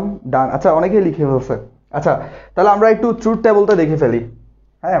ইসলাম ডান। আচ্ছা, অনেকেই লিখে ফেলছে। আচ্ছা, তাহলে আমরা একটু ট্রুথ টেবলটা দেখে ফেলি।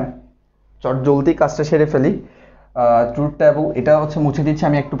 হ্যাঁ, চট জলদি কাজটা সেরে ফেলি। ট্রুথ টেবল এটা হচ্ছে মুছে দিচ্ছি,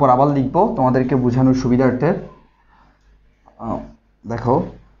 আমি একটু পর আবার লিখবো তোমাদেরকে বোঝানোর সুবিধার্থে। দেখো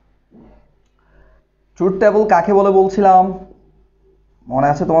ট্রুথ টেবল কাকে বলে বলছিলাম, মনে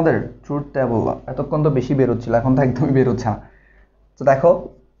আছে তোমাদের? ট্রুথ টেবল এতক্ষণ তো বেশি বেরোচ্ছিল, এখন তো একদমই বেরোচ্ছে না। তো দেখো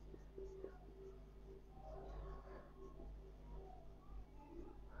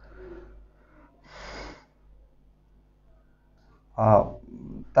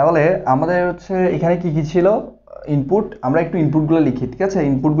তাহলে আমাদের হচ্ছে এখানে কি কি ছিল ইনপুট, আমরা একটু ইনপুটগুলো লিখি, ঠিক আছে?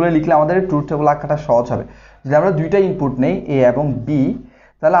 ইনপুটগুলো লিখলে আমাদের ট্রুথ টেবল আঁকাটা সহজ হবে। যদি আমরা দুইটা ইনপুট নেই এ এবং বি,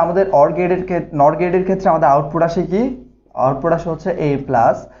 তাহলে আমাদের নট গেটের ক্ষেত্রে আমাদের আউটপুট আসে কি? আউটপুট আসে হচ্ছে এ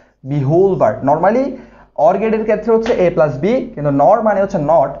plus B whole bar. Normally or গেটের ক্ষেত্রে হচ্ছে এ প্লাস বি, কিন্তু নর মানে হচ্ছে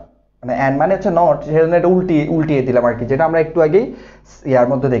নট, মানে অ্যান্ড মানে হচ্ছে নট, সেজন্য এটা উল্টিয়ে দিলাম আর কি, যেটা আমরা একটু আগেই ইয়ার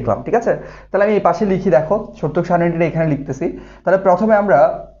মধ্যে দেখলাম, ঠিক আছে? তাহলে আমি এই পাশে লিখি, দেখো সত্যক সারণীটা এখানে লিখতেছি। তাহলে প্রথমে আমরা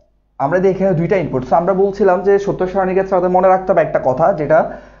এখানে দুইটা ইনপুট, সো আমরা বলছিলাম যে সত্যক সারণীর ক্ষেত্রে আমাদের মনে রাখতে হবে একটা কথা, যেটা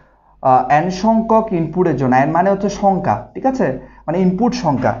n সংখ্যক ইনপুটের জন্য, n মানে হচ্ছে সংখ্যা, ঠিক আছে? মানে ইনপুট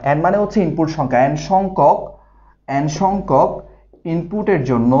সংখ্যা, n মানে হচ্ছে ইনপুট সংখ্যা, n সংখ্যক ইনপুটের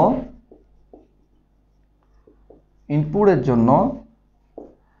জন্য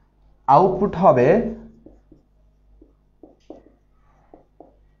আউটপুট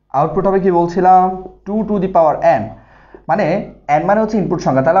হবে কি বলছিলাম, 2 টু দি পাওয়ার n, মানে n মানে হচ্ছে ইনপুট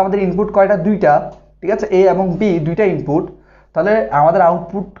সংখ্যা। তাহলে আমাদের ইনপুট কয়টা? দুইটা, ঠিক আছে? a এবং b দুইটা ইনপুট, তাহলে আমাদের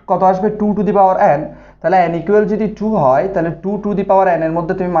আউটপুট কত আসবে? 2 টু দি পাওয়ার n। তাহলে n ইকুয়াল যদি 2 হয়, তাহলে 2 টু দি পাওয়ার n এর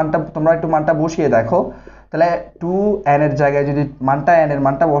মধ্যে তোমরা একটু মানটা বসিয়ে দেখো। তাহলে 2 n এর জায়গায় যদি n এর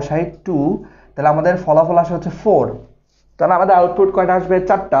মানটা বসাই 2, তাহলে আমাদের ফলাফল আসে হচ্ছে 4। তাহলে আমাদের আউটপুট কয়টা আসবে?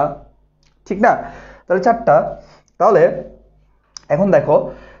 4টা, ঠিক না? তাহলে 4টা। তাহলে এখন দেখো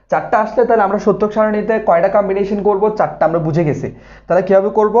 4টা আসলে তাহলে আমরা সত্যক সারণীতে কয়টা কম্বিনেশন করব? 4টা আমরা বুঝে গেছি। তাহলে কিভাবে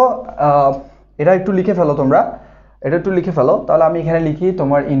করব? এটা একটু লিখে ফেলো তোমরা, তাহলে আমি এখানে লিখি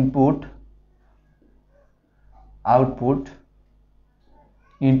তোমার ইনপুট আউটপুট।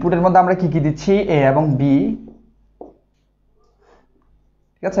 ইনপুটের মধ্যে আমরা কি কি দিচ্ছি? এ এবং বি,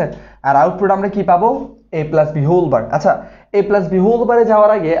 ঠিক আছে? আর আউটপুট আমরা কি পাবো? এ প্লাস বি হোল বার। আচ্ছা, এ প্লাস বি হোল বারে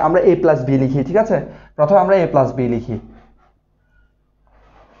যাওয়ার আগে আমরা এ প্লাস বি লিখি, ঠিক আছে? প্রথমে আমরা এ প্লাস বি লিখি,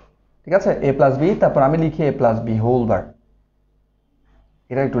 ঠিক আছে? এ প্লাস বি, তারপর আমি লিখি এ প্লাস বি হোল বার,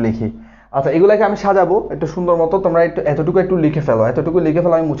 এটা একটু লিখি। আচ্ছা, এগুলাকে আমি সাজাবো একটু সুন্দর মতো, তোমরা একটু এতটুকু একটু লিখে ফেলো,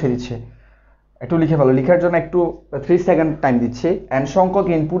 আমি মুছে দিচ্ছি। একটু লিখে ফেলো, লিখার জন্য একটু 3 সেকেন্ড টাইম দিচ্ছি। n সংখ্যক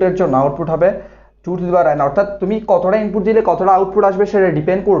ইনপুটের জন্য আউটপুট হবে 2 টু দি পাওয়ার n, অর্থাৎ তুমি কতটা ইনপুট দিলে কতটা আউটপুট আসবে সেটা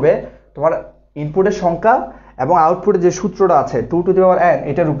ডিপেন্ড করবে তোমার ইনপুটের সংখ্যা এবং আউটপুটের যে সূত্রটা আছে 2 টু দি পাওয়ার n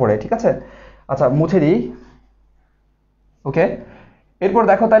এটার উপরে, ঠিক আছে? আচ্ছা, মুছে দিই। ওকে, এরপর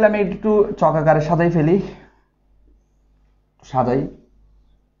দেখো, তাহলে আমি একটু চকাকারে সাজাই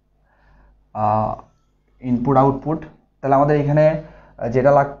ইনপুট আউটপুট। তাহলে আমাদের এখানে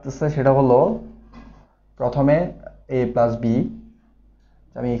যেটা লাগতেছে সেটা হলো প্রথমে এ প্লাস বি।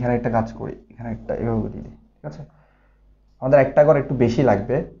 আমি এখানে একটা কাজ করি, এখানে একটা এভাবে দিয়ে দিই, ঠিক আছে? আমাদের একটা করে একটু বেশি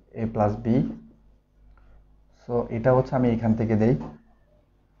লাগবে, এ প্লাস বি। সো এটা হচ্ছে আমি এখান থেকে দেই।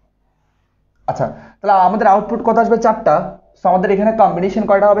 আচ্ছা, তাহলে আমাদের আউটপুট কত আসবে? 4টা। সো আমাদের এখানে কম্বিনেশন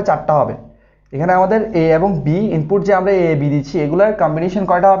কয়টা হবে? 4টা হবে। এখানে আমাদের এ এবং বি ইনপুট যে আমরা এ বি দিচ্ছি, এগুলার কম্বিনেশন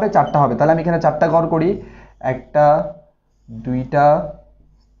কয়টা হবে? 4টা হবে। তাহলে আমি এখানে 4টা ঘর করি, 1টা 2টা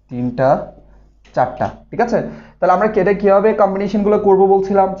 3টা 4টা, ঠিক আছে? তাহলে আমরা এটা কিভাবে কম্বিনেশনগুলো করব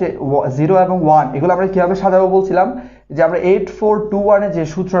বলছিলাম, যে 0 এবং 1 এগুলো আমরা কিভাবে সাজাবো বলছিলাম, যে আমরা 8421 এর যে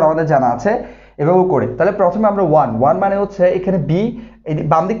সূত্রটা আমাদের জানা আছে এভাবে করে। তাহলে প্রথমে আমরা 1 মানে হচ্ছে এখানে বি,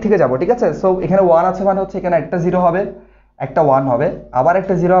 বাম দিক থেকে যাব, ঠিক আছে? সো এখানে 1 আছে মানে হচ্ছে এখানে একটা 0 হবে, একটা 1 হবে, আবার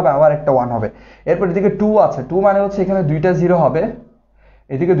একটা 0 হবে, আবার একটা 1 হবে। এরপর এদিকে 2 আছে, 2 মানে হচ্ছে এখানে দুইটা 0 হবে,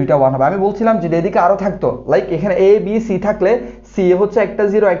 এদিকে দুইটা 1 হবে। আমি বলছিলাম যে এদিকে আরো থাকতো, লাইক এখানে এ বি সি থাকলে সি এ হচ্ছে একটা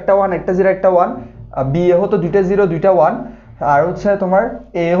 0 একটা 1, একটা 0 একটা 1, বি এ হতো দুইটা 0 দুইটা 1, আর হচ্ছে তোমার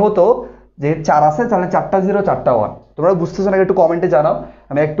এ হতো যে 4 আছে, তাহলে 4টা 0 4টা 1। তোমরা বুঝতেছো না? একটু কমেন্টে জানাও,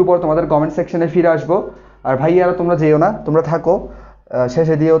 আমি একটু পর তোমাদের কমেন্ট সেকশনে ফিরে আসবো। আর ভাইয়ারা তোমরা যেও না, তোমরা থাকো,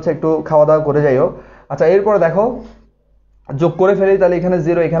 শেষে দিয়ে হচ্ছে একটু খাওয়া দাওয়া করে যাইও। আচ্ছা, এরপর দেখো যোগ করে ফেলি, তাহলে এখানে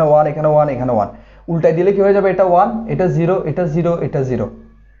 0 এখানে 1 এখানে 1 এখানে 1, উল্টাই দিলে কি হয়ে যাবে? এটা 1 এটা 0 এটা 0 এটা 0,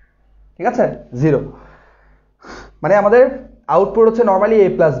 ঠিক আছে? 0 মানে আমাদের আউটপুট হচ্ছে নর্মালি এ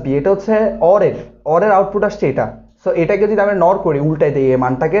প্লাস বি, এটা হচ্ছে অরের আউটপুট আসছে এটা। সো এটাকে যদি আমরা নর করি, উল্টাই দিই এই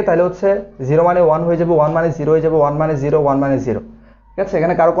মানটাকে, তাহলে হচ্ছে 0 মানে 1 হয়ে যাবে, 1 মানে 0 হয়ে যাবে, 1 মানে 0 1 মানে 0, ঠিক আছে?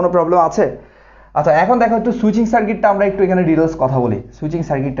 এখানে কারো কোনো প্রবলেম আছে? আচ্ছা, এখন দেখো একটু সুইচিং সার্কিটটা আমরা একটু এখানে ডিটেলস কথা বলি, সুইচিং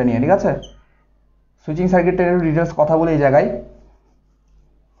সার্কিটটা নিয়ে, ঠিক আছে? সুইচিং সার্কিটটা একটু ডিটেলস কথা বলি এই জায়গায়।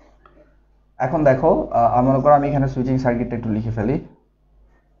 এখন দেখো, মনে করো আমি এখানে সুইচিং সার্কিটটা একটু লিখে ফেলি।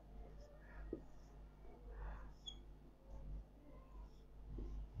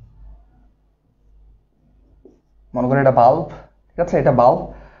 মনে করো এটা বাল্ব, ঠিক আছে? এটা বাল্ব।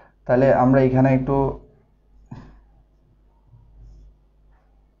 তাহলে আমরা এখানে একটু,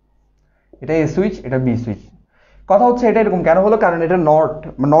 এটা এ সুইচ, এটা বি সুইচ। কথা হচ্ছে এটা এরকম কেন হলো? কারণ এটা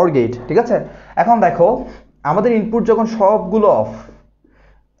নর গেট, ঠিক আছে? এখন দেখো আমাদের ইনপুট যখন সবগুলো অফ,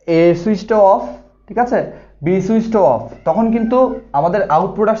 এ সুইচটা অফ, ঠিক আছে? বি সুইচটা অফ, তখন কিন্তু আমাদের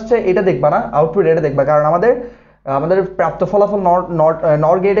আউটপুট আসছে এটা দেখবা না, আউটপুট এটা দেখবা, কারণ আমাদের আমাদের প্রাপ্ত ফলাফল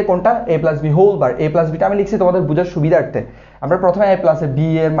নর গেটে কোনটা এ প্লাস বি হোল বার, এ প্লাস বিটা আমি লিখছি তোমাদের বোঝার সুবিধার্থে। আমরা প্রথমে এ প্লাসে বি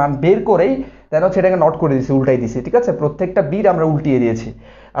এর মান বের করেই দেন হচ্ছে এটাকে নট করে দিয়েছি, উল্টাই দিয়েছি, ঠিক আছে, প্রত্যেকটা বিট আমরা উল্টিয়ে দিয়েছি।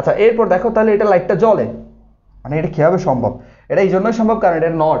 আচ্ছা এরপর দেখো তাহলে এটা লাইটটা জ্বলে, মানে এটা কীভাবে সম্ভব, এটা এই জন্যই সম্ভব কারণ এটা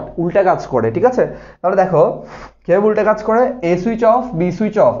নট উল্টা কাজ করে, ঠিক আছে। তাহলে দেখো কীভাবে উল্টা কাজ করে, এ switch off B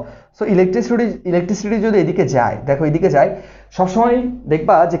switch off. So electricity যদি এদিকে যায়, দেখো এদিকে যায়, সবসময়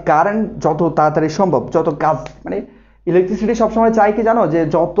দেখবা যে কারেন্ট যত তাড়াতাড়ি সম্ভব, যত কাজ মানে ইলেকট্রিসিটি সবসময় চাই কি জানো, যে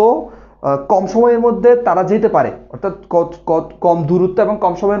যত কম সময়ের মধ্যে তারা যেতে পারে, অর্থাৎ কম দূরত্ব এবং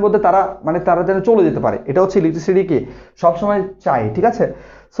কম সময়ের মধ্যে তারা মানে তারা যেন চলে যেতে পারে, এটা হচ্ছে ইলেকট্রিসিটি কি সবসময় চাই, ঠিক আছে।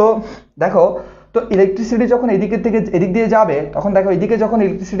 সো দেখো তো ইলেকট্রিসিটি যখন এদিক দিয়ে যাবে, তখন দেখো এদিকে যখন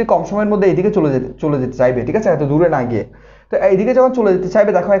ইলেকট্রিসিটি কম সময়ের মধ্যে এদিকে চলে যেতে চাইবে, ঠিক আছে, এত দূরে না গিয়ে, তো এইদিকে যখন চলে যেতে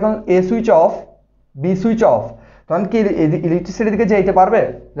চাইবে, দেখো এখন এ switch off B switch off, তখন কি ইলেকট্রিসিটির দিকে যাইতে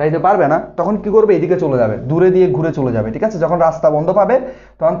পারবে না, তখন কি করবে এদিকে চলে যাবে, দূরে দিয়ে ঘুরে চলে যাবে, ঠিক আছে। যখন রাস্তা বন্ধ পাবে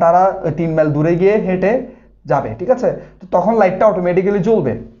তখন তারা 3 মাইল দূরে গিয়ে হেঁটে যাবে, ঠিক আছে। তো তখন লাইটটা অটোমেটিক্যালি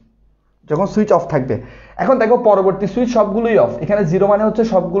জ্বলবে যখন সুইচ অফ থাকবে। এখন দেখো পরবর্তী সুইচ সবগুলোই অফ, এখানে জিরো মানে হচ্ছে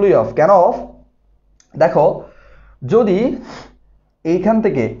সবগুলোই অফ। কেন অফ? দেখো যদি এইখান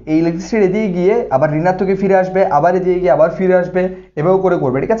থেকে এই ইলেকট্রিসিটি এদিকে গিয়ে আবার ঋণাত্মকে ফিরে আসবে, আবার এদিকে গিয়ে আবার ফিরে আসবে, এভাবে করে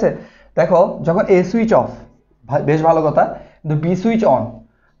করবে, ঠিক আছে। দেখো যখন এ সুইচ অফ, বেশ ভালো কথা, কিন্তু বি সুইচ অন,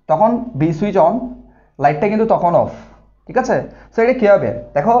 তখন বি সুইচ অন, লাইটটা কিন্তু তখন অফ, ঠিক আছে। সো এটা কী হবে,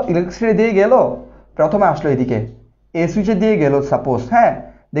 দেখো ইলেকট্রিসিটি দিয়ে গেল, প্রথমে আসলো এদিকে এ সুইচে দিয়ে গেল সাপোজ, হ্যাঁ,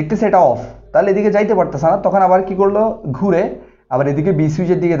 দেখতেছে এটা অফ, তাহলে এদিকে যাইতে পারতেছে না, তখন আবার কি করলো, ঘুরে আবার এদিকে বি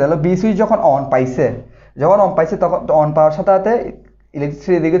সুইচের দিকে দিল, বি সুইচ যখন অন পাইছে, তখন অন পাওয়ার সাথে সাথে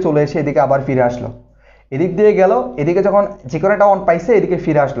ইলেকট্রিসিটি এদিকে চলে এসে এদিকে আবার ফিরে আসলো, এদিক দিয়ে গেল, এদিকে যখন যে কোনো একটা অন পাইছে এদিকে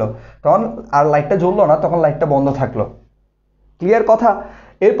ফিরে আসলো, তখন আর লাইটটা জ্বললো না, তখন লাইটটা বন্ধ থাকলো। ক্লিয়ার কথা?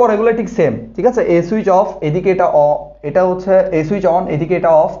 এরপর এগুলো ঠিক সেম, ঠিক আছে, এ সুইচ অফ এদিকে এটা এটা হচ্ছে এ সুইচ অন, এদিকে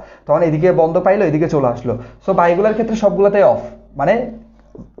এটা অফ, তখন এদিকে বন্ধ পাইলো, এদিকে চলে আসলো। সো বাইগুলোর ক্ষেত্রে সবগুলোতেই অফ, মানে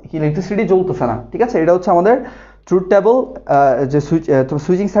ইলেকট্রিসিটি জ্বলতেছে না, ঠিক আছে। এটা হচ্ছে আমাদের ট্রুথ টেবল, যে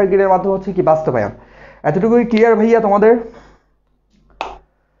সুইচিং সার্কিটের মাধ্যমে হচ্ছে কি বাস্তবায়ন। এতটুকুই ক্লিয়ার ভাইয়া তোমাদের?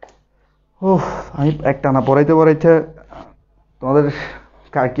 আমি একটানা পড়াইতে তোমাদের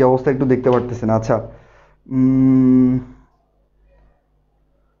কার কি অবস্থা একটু দেখতে পারতেছি না। আচ্ছা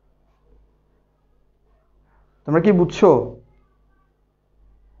তোমরা কি বুঝছো?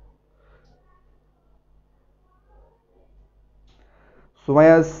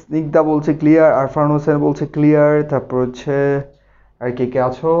 সুমাইয়া স্নিগ্ধা বলছে ক্লিয়ার, আরফান হোসেন বলছে ক্লিয়ার, তারপর হচ্ছে আর কে কে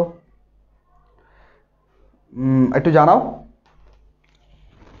আছো একটু জানাও,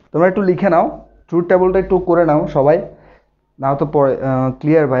 তোমরা একটু লিখে নাও, ট্রুথ টেবলটা একটু করে নাও সবাই, নাও তো পরে।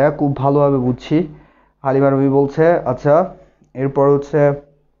 ক্লিয়ার ভাইয়া, খুব ভালোভাবে বুঝছি। হালিমা রবি বলছে আচ্ছা। এরপর হচ্ছে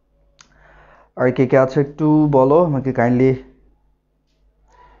আর কে কে আছে একটু বলো আমাকে কাইন্ডলি।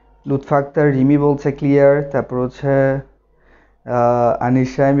 লুৎফা আক্তার রিমি বলছে ক্লিয়ার, তারপর হচ্ছে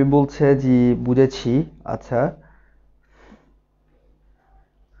আনিশা এমি বলছে জি বুঝেছি। আচ্ছা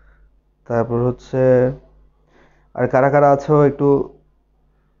তারপর হচ্ছে আর কারা কারা আছো একটু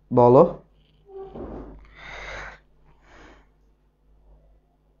বলো।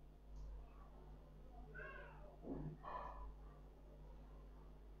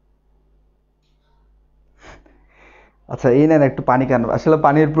 আচ্ছা এই নেন একটু পানি, কেন আসলে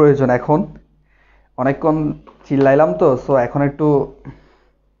পানির প্রয়োজন এখন, অনেকক্ষণ চিল্লাইলাম তো, সো এখন একটু।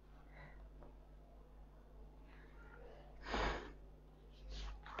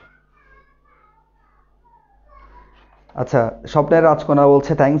 আচ্ছা স্বপ্নের রাজকন্যা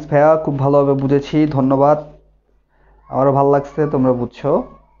বলছে থ্যাঙ্কস ভাইয়া, খুব ভালোভাবে বুঝেছি, ধন্যবাদ, আমারও ভালো লাগছে তোমরা বুঝছো।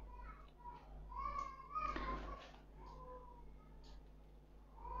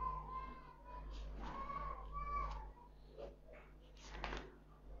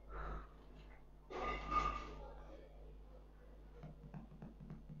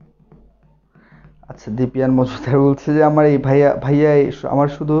 আচ্ছা দীপিয়ান মজুমদার বলছে যে আমার এই ভাইয়া আমার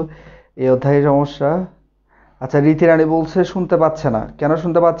শুধু এই অধ্যায়ের সমস্যা। আচ্ছা রীতি রানী বলছে শুনতে পাচ্ছে না, কেন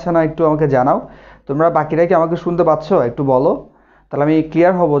শুনতে পাচ্ছে না একটু আমাকে জানাও। তোমরা বাকিরা কি আমাকে শুনতে পাচ্ছো একটু বলো, তাহলে আমি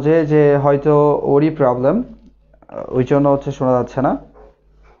ক্লিয়ার হব যে যে হয়তো ওরই প্রবলেম, ওই জন্য হচ্ছে শোনা যাচ্ছে না।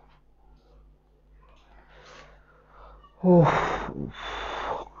 উফ,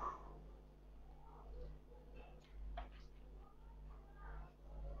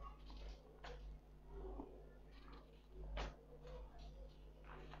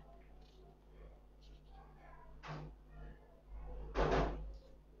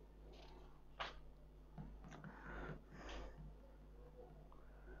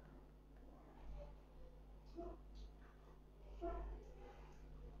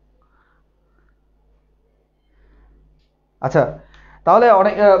 আচ্ছা, তাহলে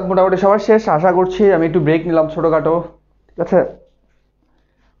অনেক মোটামুটি সবার শেষ আশা করছি। আমি একটু ব্রেক নিলাম ছোটোখাটো, ঠিক আছে।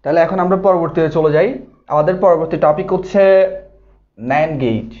 তাহলে এখন আমরা পরবর্তীতে চলে যাই। আমাদের পরবর্তী টপিক হচ্ছে ন্যান্ড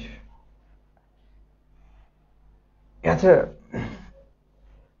গেট, ঠিক আছে।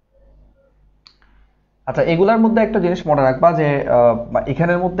 আচ্ছা, এগুলোর মধ্যে একটা জিনিস মনে রাখবা যে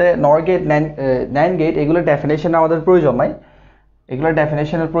এখানের মধ্যে নর গেট, ন্যান্ড গেট, এগুলোর ডেফিনেশন আমাদের প্রয়োজন নাই, এগুলোর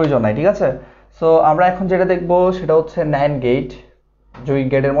ডেফিনেশনের প্রয়োজন নাই, ঠিক আছে। সো আমরা এখন যেটা দেখবো সেটা হচ্ছে ন্যান্ড গেট। যে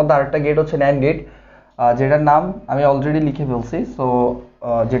গেটের মধ্যে আরেকটা গেট হচ্ছে ন্যান্ড গেট, যেটার নাম আমি অলরেডি লিখে ফেলছি। সো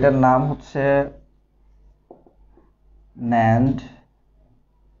যেটার নাম হচ্ছে ন্যান্ড,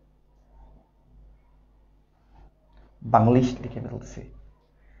 বাংলিশ লিখে ফেলছি।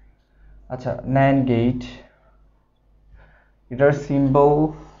 আচ্ছা, ন্যান্ড গেট, এটার সিম্বল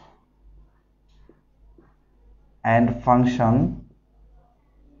অ্যান্ড ফাংশন,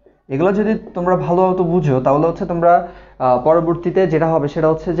 এগুলো যদি তোমরা ভালোমতো বুঝো তাহলে হচ্ছে তোমরা পরবর্তীতে যেটা হবে সেটা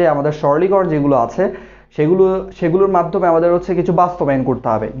হচ্ছে যে আমাদের সরলীকরণ যেগুলো আছে সেগুলোর মাধ্যমে আমাদের হচ্ছে কিছু বাস্তবায়ন করতে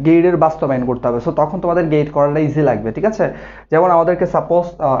হবে, গেটের বাস্তবায়ন করতে হবে। সো তখন তোমাদের গেট করাটা ইজি লাগবে, ঠিক আছে। যেমন আমাদেরকে সাপোজ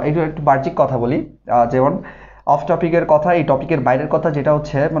একটু বাহ্যিক কথা বলি, যেমন অফ টপিকের কথা, এই টপিকের বাইরের কথা, যেটা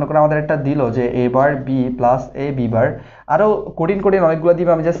হচ্ছে মনে করো আমাদের একটা দিল যে এ বার বি প্লাস এ বি বার, আরও কঠিন কঠিন অনেকগুলো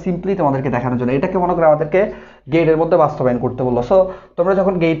দিবে, আমি জাস্ট সিম্পলি তোমাদেরকে দেখানোর জন্য। এটাকে মনে করো আমাদেরকে গেটের মধ্যে বাস্তবায়ন করতে বললো। সো তোমরা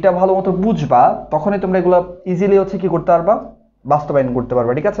যখন গেটটা ভালো মতো বুঝবা তখনই তোমরা এগুলো ইজিলি হচ্ছে কি করতে পারবা, বাস্তবায়ন করতে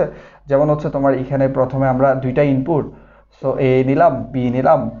পারবা, ঠিক আছে। যেমন হচ্ছে তোমার এখানে প্রথমে আমরা দুইটা ইনপুট, সো এ নিলাম বি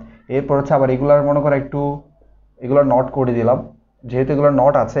নিলাম, এরপর হচ্ছে আবার এগুলার মনে করো একটু এগুলো নট করে দিলাম, যেহেতু এগুলো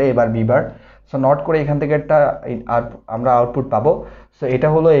নট আছে এবার বিবার। সো নট করে এখান থেকে একটা আমরা আউটপুট পাবো। সো এটা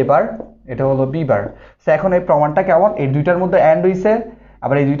হলো এবার, এটা হলো বিবার। সো এখন এই প্রমাণটা কেমন, এই দুইটার মধ্যে অ্যান্ড হইছে,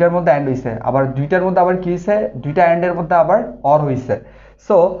 আবার এই দুইটার মধ্যে অ্যান্ড হইছে, আবার দুইটার মধ্যে আবার কি হইছে, দুইটা অ্যান্ডের মধ্যে আবার অর হইছে।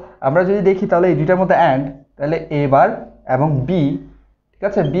 সো আমরা যদি দেখি তাহলে এই দুইটার মধ্যে অ্যান্ড, তাহলে এবার এবং বি, ঠিক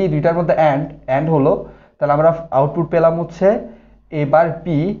আছে, বি দুইটার মধ্যে অ্যান্ড হলো, তাহলে আমরা আউটপুট পেলাম হচ্ছে এবার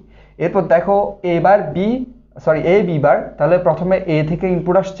বি। এরপর দেখো এবার বি, সরি এ বি বার, তাহলে প্রথমে এ থেকে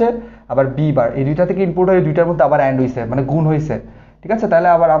ইনপুট আসছে, আবার বি বার, এই দুইটা থেকে ইনপুট হয়ে দুইটার মধ্যে আবার অ্যান্ড হইছে, মানে গুণ হইছে, ঠিক আছে। তাহলে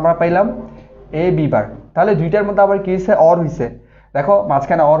আবার আমরা পাইলাম এ বি বার, তাহলে দুইটার মধ্যে আবার কি হইছে, অর হইছে, দেখো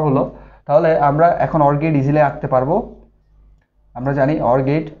মাঝখানে অর হলো। তাহলে আমরা এখন অর গেট ইজিলি আঁকতে পারবো, আমরা জানি অর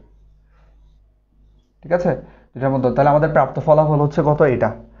গেট, ঠিক আছে, দুইটার মধ্যে। তাহলে আমাদের প্রাপ্ত ফলাফল হচ্ছে কত,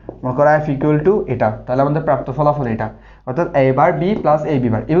 এটা মনে করো এফ ইকুয়াল টু এটা, তাহলে আমাদের প্রাপ্ত ফলাফল এটা, অর্থাৎ এ বার বি প্লাস এ বি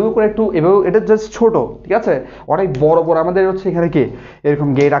বার। এভাবে করে একটু, এভাবে, এটা জাস্ট ছোট, ঠিক আছে, অনেক বড় বড় আমাদের হচ্ছে এখানে কি এরকম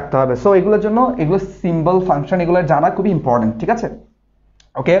গেট রাখতে হবে। সো এগুলোর জন্য এগুলো সিম্বল ফাংশন এগুলো জানা খুবই ইম্পর্টেন্ট, ঠিক আছে।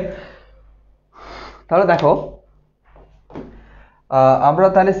 ওকে, তাহলে দেখো আমরা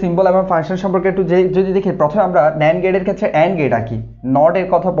তাহলে সিম্বল এবং ফাংশন সম্পর্কে একটু যদি দেখি, প্রথমে আমরা ন্যান্ড গেটের ক্ষেত্রে অ্যান্ড গেট আঁকি, নট এর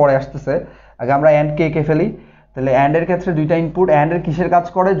কথা পরে আসতেছে, আগে আমরা অ্যান্ড কে এঁকে ফেলি। তাহলে অ্যান্ড এর ক্ষেত্রে দুইটা ইনপুট, অ্যান্ড এর কিসের কাজ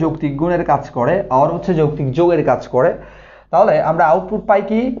করে, যৌক্তিক গুণের কাজ করে, আর হচ্ছে যৌক্তিক যোগের কাজ করে। তাহলে আমরা আউটপুট পাই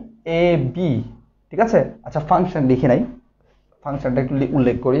কি, এ বি, ঠিক আছে। আচ্ছা, ফাংশন লিখে নাই, ফাংশনটা একটু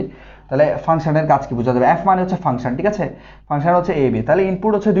উল্লেখ করি। তাহলে ফাংশনের কাজ কি বোঝা যাবে, এফ মানে হচ্ছে ফাংশন, ঠিক আছে, ফাংশন হচ্ছে এ বি। তাহলে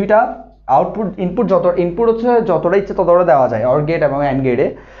ইনপুট হচ্ছে দুইটা, আউটপুট ইনপুট হচ্ছে যতটা ইচ্ছে ততটা দেওয়া যায় অর গেট এবং অ্যান্ড গেটে,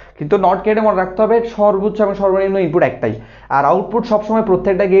 কিন্তু নট গেটে মনে রাখতে হবে সর্বোচ্চ এবং সর্বনিম্ন ইনপুট একটাই, আর আউটপুট সবসময়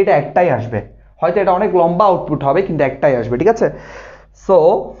প্রত্যেকটা গেটে একটাই আসবে, হয়তো এটা অনেক লম্বা আউটপুট হবে কিন্তু একটাই আসবে, ঠিক আছে। সো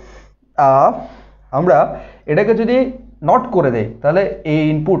আমরা এটাকে যদি নট করে দেই তাহলে এই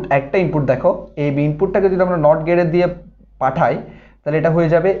ইনপুট, একটা ইনপুট দেখো এই বি ইনপুটটাকে যদি আমরা নট গেটে দিয়ে পাঠাই তাহলে এটা হয়ে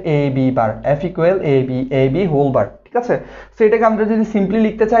যাবে A B bar, F equal A B whole বার, ঠিক আছে। সো এটাকে আমরা যদি সিম্পলি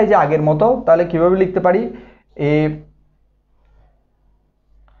লিখতে চাই যে আগের মতো, তাহলে কিভাবে লিখতে পারি,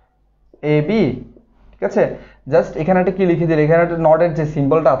 এ বি, ঠিক আছে। জাস্ট এখানে একটা কি লিখে দিলে, এখানে একটা নটের যে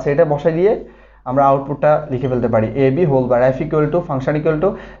সিম্বলটা আছে এটা বসাই দিয়ে আমরা আউটপুটটা লিখে ফেলতে পারি, A B whole bar, F equal to function equal to,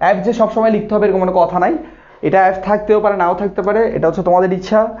 F যে সবসময় লিখতে হবে এরকম কোনো কথা নাই, এটা এফ থাকতেও পারে নাও থাকতে পারে, এটা হচ্ছে তোমাদের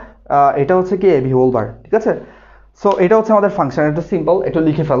ইচ্ছা। এটা হচ্ছে কি এ বি হোল বার, ঠিক আছে। সো এটা হচ্ছে আমাদের ফাংশন, একটু সিম্পল, একটু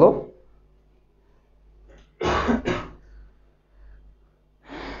লিখে ফেলো।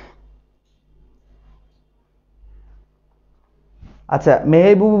 আচ্ছা,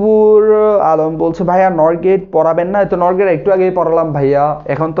 মেহবুবুর আলম বলছে ভাইয়া নর গেট পড়াবেন না, তো নর গেট একটু আগেই পড়ালাম ভাইয়া,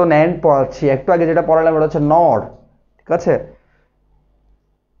 এখন তো ন্যান্ড পড়াচ্ছি, একটু আগে যেটা পড়ালাম ওটা হচ্ছে নর, ঠিক আছে।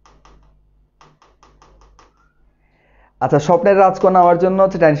 আচ্ছা, স্বপ্নের রাজকন্যা আমার জন্য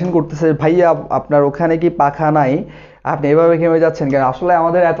হচ্ছে টেনশন করতেছে, ভাইয়া আপনার ওখানে কি পাখা নাই, আপনি এভাবে ঘেমে যাচ্ছেন কেন, আসলে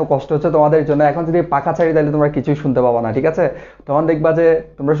আমাদের এত কষ্ট হচ্ছে তোমাদের জন্য, এখন যদি পাখা ছাড়ি তাহলে তোমরা কিছুই শুনতে পাবা না, ঠিক আছে। তখন দেখবা যে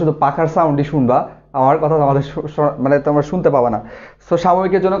তোমরা শুধু পাখার সাউন্ডই শুনবা, আমার কথা তোমাদের মানে তোমরা শুনতে পাবা না। সো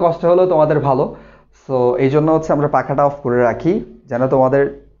সাময়িকের জন্য কষ্ট হলেও তোমাদের ভালো। সো এই জন্য হচ্ছে আমরা পাখাটা অফ করে রাখি, যেন তোমাদের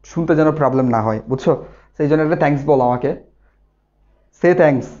শুনতে যেন প্রবলেম না হয়, বুঝছো। সেই জন্য একটা থ্যাঙ্কস বলো আমাকে। সে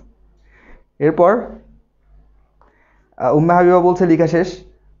থ্যাঙ্কস। এরপর উম্মে হাবিবা বলছে লেখা শেষ,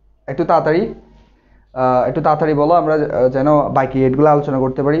 একটু তাড়াতাড়ি বলো, আমরা যেন বাকি এডগুলো আলোচনা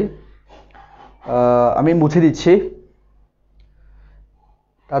করতে পারি। আমি মুছে দিচ্ছি,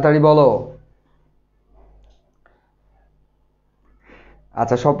 তাড়াতাড়ি বলো।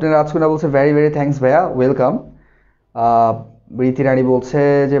 আচ্ছা, স্বপ্নের রাজকুনা বলছে ভেরি ভেরি থ্যাঙ্কস ভাইয়া, ওয়েলকাম। রীতি রানী বলছে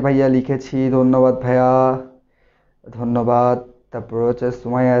যে ভাইয়া লিখেছি, ধন্যবাদ ভাইয়া, ধন্যবাদ। তারপর হচ্ছে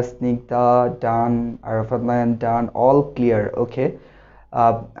সুমাইয়া স্নিগ্ধা ডান, আরাফাত নায়ান ডান, অল ক্লিয়ার, ওকে।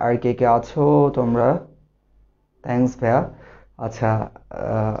 আর কে কে আছো তোমরা? থ্যাঙ্কস ভাইয়া। আচ্ছা,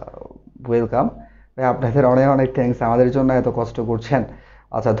 ওয়েলকাম ভাই, আপনাদের অনেক অনেক থ্যাঙ্কস, আমাদের জন্য এত কষ্ট করছেন।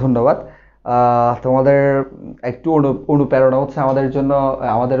 আচ্ছা, ধন্যবাদ। তোমাদের একটু অনুপ্রেরণা হচ্ছে আমাদের জন্য।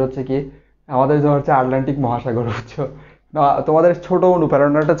 আমাদের হচ্ছে কি, আমাদের জন্য হচ্ছে আটলান্টিক মহাসাগর হচ্ছে না, তোমাদের ছোট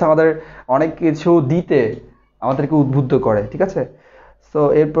অনুপ্রেরণাটা হচ্ছে আমাদের অনেক কিছু দিতে আমাদেরকে উদ্বুদ্ধ করে, ঠিক আছে। সো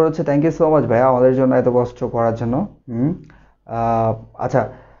এরপর হচ্ছে থ্যাংক ইউ সো মাচ ভাইয়া আমাদের জন্য এত কষ্ট করার জন্য। হুম। আহ, আচ্ছা,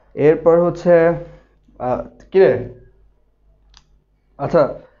 এরপর হচ্ছে কিরে, আচ্ছা,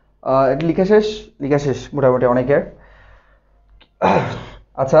 এটা লেখা শেষ মোটামুটি অনেকের।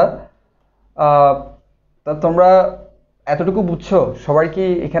 আচ্ছা, আহ, তা তোমরা এতটুকু বুঝছো? সবার কি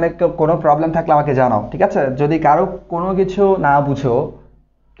এখানে কোনো প্রবলেম থাকলে আমাকে জানাও, ঠিক আছে। যদি কারো কোনো কিছু না বুঝো,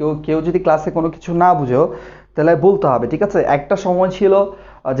 কেউ কেউ যদি ক্লাসে কোনো কিছু না বুঝো, তাহলে বলতে হবে, ঠিক আছে। একটা সময় ছিল,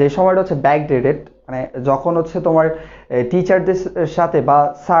 যে সময়টা হচ্ছে ব্যাকডেটেড, মানে যখন হচ্ছে তোমার টিচারদের সাথে বা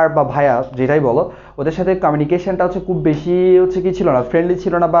স্যার বা ভাইয়া যেটাই বলো, ওদের সাথে কমিউনিকেশনটা হচ্ছে খুব বেশি হচ্ছে কি ছিল না, ফ্রেন্ডলি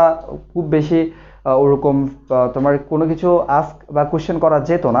ছিল না, বা খুব বেশি ওরকম তোমার কোনো কিছু আস্ক বা কোয়েশ্চেন করা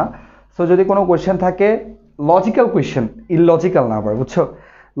যেত না। সো যদি কোনো কোয়েশ্চেন থাকে, লজিক্যাল কোয়েশ্চেন, ইললজিক্যাল না আবার, বুঝছো।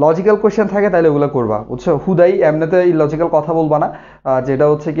 লজিক্যাল কোয়েশ্চেন থাকে তাহলে ওগুলো করবা, বুঝছো। হুদাই এমনিতে ইললজিক্যাল কথা বলবা না, যেটা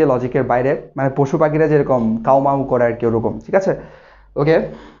হচ্ছে কি লজিকের বাইরে, মানে পশু পাখিরা যেরকম কাউ মাউ করে আর কি, ওরকম, ঠিক আছে। ওকে,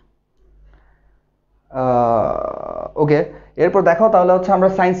 ওকে। এরপর দেখো, তাহলে হচ্ছে আমরা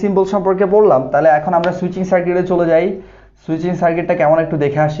সাইন সিম্বল সম্পর্কে বললাম, তাহলে এখন আমরা সুইচিং সার্কিটে চলে যাই। সুইচিং সার্কিটটা কেমন একটু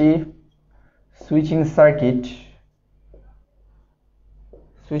দেখে আসি। সুইচিং সার্কিট,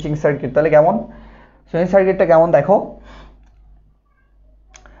 তাহলে কেমন, সুইচিং সার্কিটটা কেমন দেখো।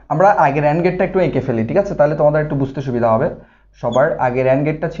 আমরা আগের অ্যান্ড গেটটা একটু এঁকে ফেলি, ঠিক আছে, তাহলে তোমাদের একটু বুঝতে সুবিধা হবে। সবার আগের অ্যান্ড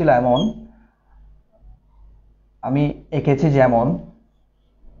গেটটা ছিল এমন, আমি এঁকেছি যেমন,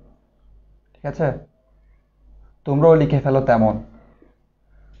 ঠিক আছে, তোমরাও লিখে ফেলো তেমন।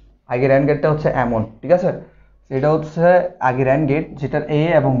 আগের অ্যান্ড গেটটা হচ্ছে এমন, ঠিক আছে। এটা হচ্ছে আগের অ্যান্ড গেট, যেটার এ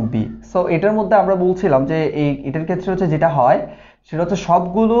এবং বি। সো এটার মধ্যে আমরা বলছিলাম যে এটার ক্ষেত্রে হচ্ছে যেটা হয়, সেটা হচ্ছে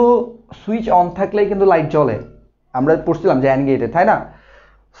সবগুলো সুইচ অন থাকলেই কিন্তু লাইট জ্বলে। আমরা পড়ছিলাম যে অ্যান্ড গেটে, তাই না?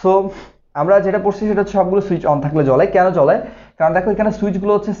 সো আমরা যেটা পড়ছি সেটা হচ্ছে সবগুলো সুইচ অন থাকলে জ্বলে। কেন জ্বলে? কারণ দেখো এখানে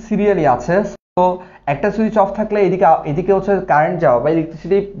সুইচগুলো হচ্ছে সিরিয়ালি আছে। তো একটা সুইচ অফ থাকলে এদিকে এদিকে হচ্ছে কারেন্ট যাওয়া বা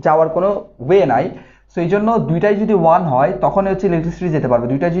ইলেকট্রিসিটি যাওয়ার কোনো ওয়ে নাই। সো এই জন্য দুইটাই যদি ওয়ান হয় তখনই হচ্ছে ইলেকট্রিসিটি যেতে পারবে,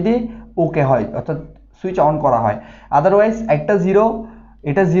 দুইটা যদি ওকে হয়, অর্থাৎ সুইচ অন করা হয়। আদারওয়াইজ একটা জিরো,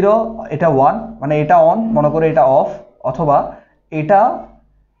 এটা জিরো, এটা ওয়ান, মানে এটা অন মনে করে এটা অফ, অথবা এটা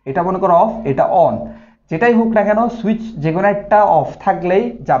এটা মনে করো অফ, এটা অন, যেটাই হোক না কেন সুইচ যে কোনো একটা অফ থাকলেই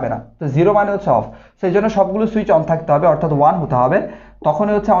যাবে না। তো জিরো মানে হচ্ছে অফ। সেই জন্য সবগুলো সুইচ অন থাকতে হবে, অর্থাৎ ওয়ান হতে হবে,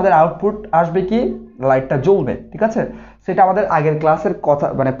 তখনই হচ্ছে আমাদের আউটপুট আসবে কি, লাইটটা জ্বলবে, ঠিক আছে। সেটা আমাদের আগের ক্লাসের কথা,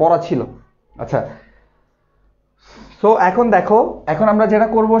 মানে পড়া ছিল। আচ্ছা, সো এখন দেখো, এখন আমরা যেটা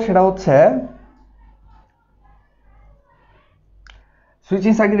করব সেটা হচ্ছে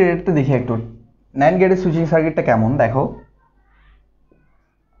সুইচিং সার্কিট রেটটা দেখি একটু। নাইন গেটের সুইচিং সার্কিটটা কেমন দেখো।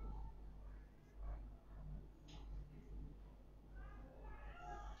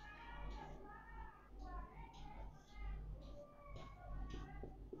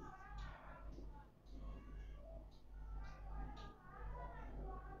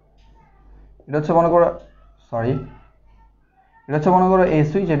 এটা হচ্ছে মনে করো, সরি, এটা হচ্ছে মনে করো এ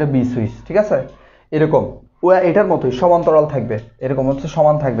সুইচ, এটা বি সুইচ, ঠিক আছে। এরকম ও এটার মতোই সমান্তরাল থাকবে, এরকম হচ্ছে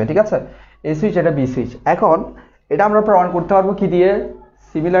সমান থাকবে, ঠিক আছে। এ সুইচ, এটা বি সুইচ। এখন এটা আমরা প্রমাণ করতে পারবো কি দিয়ে?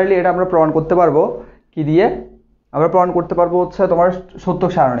 সিমিলারলি এটা আমরা প্রমাণ করতে পারবো কি দিয়ে? আমরা প্রমাণ করতে পারবো হচ্ছে তোমার সত্য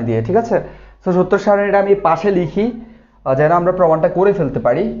সারণী দিয়ে, ঠিক আছে। তো সত্য সারণীটা আমি পাশে লিখি, যেন আমরা প্রমাণটা করে ফেলতে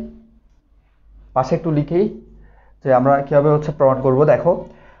পারি। পাশে একটু লিখি যে আমরা কীভাবে হচ্ছে প্রমাণ করব। দেখো,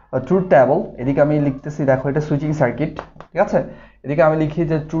 ট্রুথ টেবল, এদিকে আমি লিখতেছি, দেখো এটা সুইচিং সার্কিট, ঠিক আছে। এদিকে আমি লিখি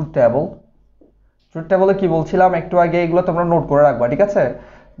যে ট্রুথ টেবল। ট্রুথ টেবলে কি বলছিলাম একটু আগে, এগুলো তোমরা নোট করে রাখবা, ঠিক আছে।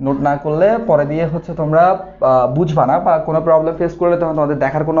 নোট না করলে পরে দিয়ে হচ্ছে তোমরা বুঝবা না, বা কোনো প্রবলেম ফেস করলে তখন তোমাদের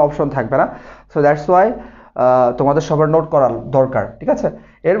দেখার কোনো অপশন থাকবে না। সো দ্যাটস ওয়াই তোমাদের সবার নোট করা দরকার, ঠিক আছে।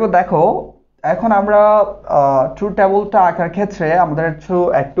 এরপর দেখো, এখন আমরা ট্রুথ টেবলটা আঁকার ক্ষেত্রে আমাদের একটু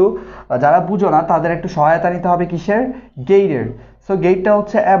একটু যারা বুঝো না তাদের একটু সহায়তা নিতে হবে কিসের? গেইটের। সো সো গেটটা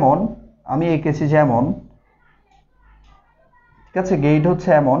হচ্ছে এমন, আমি এঁকেছি যেমন, ঠিক আছে, গেট হচ্ছে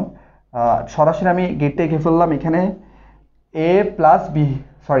এমন, সরাসরি আমি গেটটা এঁকে ফেললাম এখানে এ plus B,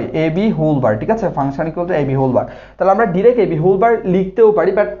 sorry A B whole বার, ঠিক আছে, function equal to A B whole বার। তাহলে আমরা ডিরেক্ট এ বি হোল বার লিখতেও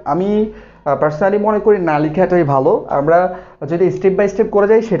পারি, বাট আমি পার্সোনালি মনে করি না লেখাটাই ভালো, আমরা যদি স্টেপ বাই স্টেপ করে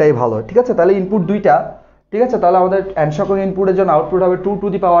যাই সেটাই ভালো, ঠিক আছে। তাহলে ইনপুট দুইটা, ঠিক আছে, তাহলে আমাদের এন সংখ্যক ইনপুটের জন্য আউটপুট হবে 2 টু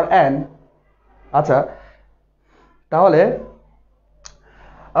দি পাওয়ার n। আচ্ছা, তাহলে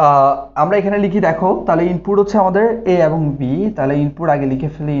আমরা এখানে লিখি, দেখো তাহলে ইনপুট হচ্ছে আমাদের এ এবং বি, তাহলে ইনপুট আগে লিখে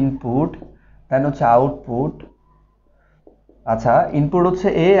ফেলি ইনপুট, দেন হচ্ছে আউটপুট। আচ্ছা, ইনপুট হচ্ছে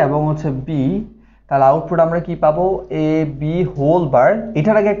এ এবং হচ্ছে বি, তাহলে আউটপুট আমরা কি পাবো, এ বি হোল বার।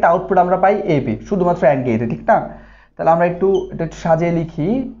 এটার আগে একটা আউটপুট আমরা পাই এ বি, শুধুমাত্র অ্যান্ড গেটে, ঠিক না? তাহলে আমরা এটা একটু সাজিয়ে লিখি।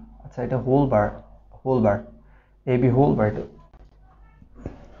 আচ্ছা, এটা whole bar, A B whole বার।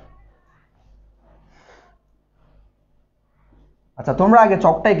 আচ্ছা, তোমরা আগে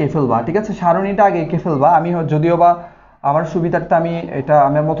চকটা এঁকে ফেলবা, ঠিক আছে, সারণীটা আগে এঁকে ফেলবা। আমি যদিও বা আমার সুবিধার্থে আমি এটা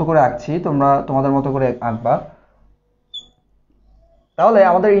আমার মতো করে আঁকছি, তোমরা তোমাদের মতো করে আঁকবা। তাহলে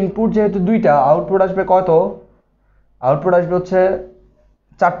আমাদের ইনপুট যেহেতু দুইটা, আউটপুট আসবে কত, আউটপুট আসবে হচ্ছে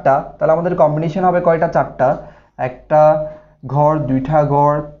 4টা। তাহলে আমাদের কম্বিনেশন হবে কয়টা, 4টা, একটা ঘর, দুইটা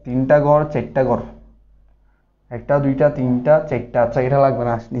ঘর, তিনটা ঘর, 4টা ঘর, একটা দুইটা তিনটা 4টা। আচ্ছা, এটা লাগবে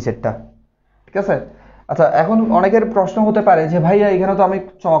না নিচেরটা, ঠিক আছে। আচ্ছা, এখন অনেকের প্রশ্ন হতে পারে যে ভাইয়া এখানে তো আমি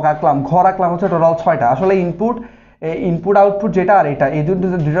চক আঁকলাম, ঘর আঁকলাম হচ্ছে টোটাল 6টা, আসলে ইনপুট আউটপুট যেটা আর এটা, এই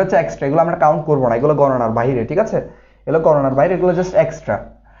দুটো হচ্ছে এক্সট্রা, এগুলো আমরা কাউন্ট করবো না, এগুলো গণনার বাইরে, ঠিক আছে, এগুলো গণনার বাইরে, এগুলো জাস্ট এক্সট্রা।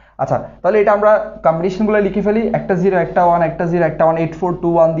 আচ্ছা, তাহলে এটা আমরা কম্বিনেশনগুলো লিখে ফেলি, একটা 0 একটা 1, একটা 0 একটা 1, 8 4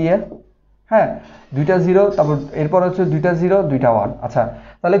 2 1 দিয়ে, হ্যাঁ, দুইটা 0, তারপর এরপর হচ্ছে দুইটা 0 দুইটা 1। আচ্ছা,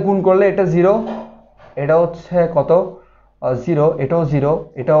 তাহলে গুণ করলে এটা 0, এটা হচ্ছে কত 0, এটাও 0,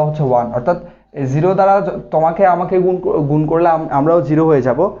 এটাও হচ্ছে 1, অর্থাৎ 0 দ্বারা তোমাকে আমাকে গুণ করলে আমরাও 0 হয়ে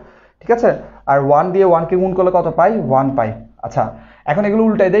যাব, ঠিক আছে। আর 1 দিয়ে 1কে গুণ করলে কত পাই, 1 পাই। আচ্ছা, এখন এগুলো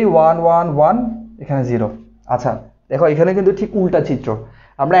উল্টাই দেই, 1 1 1, এখানে 0। আচ্ছা, দেখো এখানে কিন্তু ঠিক উল্টা চিত্র,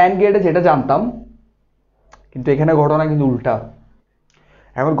 আমরা অ্যান্ড গেটে যেটা জানতাম, কিন্তু এখানে ঘটনা কিন্তু উল্টা।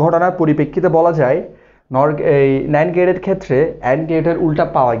 এখন ঘটনার পরিপ্রেক্ষিতে বলা যায় এই ন্যান্ড গেটের ক্ষেত্রে অ্যান্ড গেটের উল্টা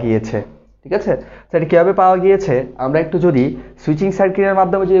পাওয়া গিয়েছে, ঠিক আছে। সেটা কীভাবে পাওয়া গিয়েছে, আমরা একটু যদি সুইচিং সার্কিটের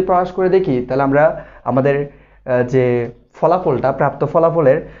মাধ্যমে যদি প্রয়াস করে দেখি, তাহলে আমরা আমাদের যে ফলাফলটা, প্রাপ্ত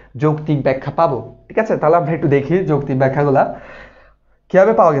ফলাফলের যৌক্তিক ব্যাখ্যা পাবো, ঠিক আছে। তাহলে আমরা একটু দেখি যৌক্তিক ব্যাখ্যাগুলা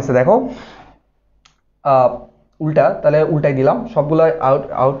কীভাবে পাওয়া গেছে। দেখো উল্টা, তাহলে উল্টাই দিলাম সবগুলো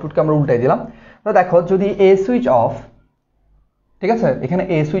আউটপুটকে আমরা উল্টাই দিলাম। তো দেখো যদি এ সুইচ অফ, ঠিক আছে, এখানে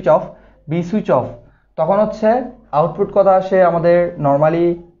এ switch off, B switch off, তখন হচ্ছে আউটপুট কথা আসে আমাদের নর্মালি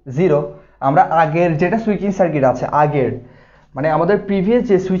 0। আমরা আগের যেটা সুইচিং সার্কিট আছে, আগের মানে আমাদের প্রিভিয়াস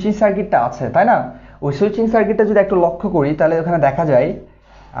যে সুইচিং সার্কিটটা আছে, তাই না, ওই সুইচিং সার্কিটটা যদি একটু লক্ষ্য করি, তাহলে ওখানে দেখা যায়,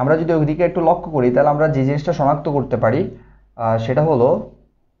 আমরা যদি ওইদিকে একটু লক্ষ্য করি, তাহলে আমরা যে জিনিসটা শনাক্ত করতে পারি সেটা হলো,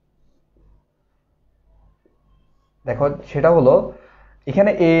 দেখো সেটা হলো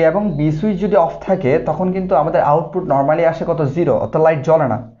এখানে এ এবং বি সুইচ যদি অফ থাকে, তখন কিন্তু আমাদের আউটপুট নর্মালি আসে কত, 0, অর্থাৎ লাইট জ্বলে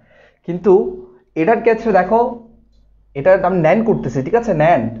না। কিন্তু এটার ক্ষেত্রে দেখো, এটা আমি ন্যান্ড করতেছি, ঠিক আছে,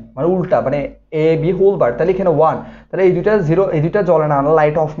 ন্যান্ড মানে উল্টা, মানে এ বি হোল বার, তাহলে এখানে 1, তাহলে এই দুইটা 0, এই দুইটা জ্বলে না,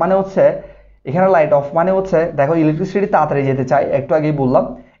 লাইট অফ মানে হচ্ছে, এখানে লাইট অফ মানে হচ্ছে, দেখো ইলেকট্রিসিটি তাড়াতাড়ি যেতে চাই, একটু আগেই বললাম,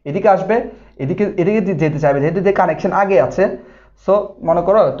 এদিকে আসবে, এদিকে যেতে চাইবে, যেহেতু যে কানেকশন আগে আছে। সো মনে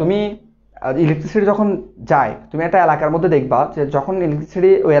করো তুমি ইলেকট্রিসিটি যখন যায়, তুমি একটা এলাকার মধ্যে দেখবা যে যখন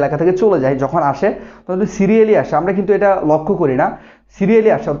ইলেকট্রিসিটি ওই এলাকা থেকে চলে যায়, যখন আসে তখন সিরিয়ালি আসে, আমরা কিন্তু এটা লক্ষ্য করি না,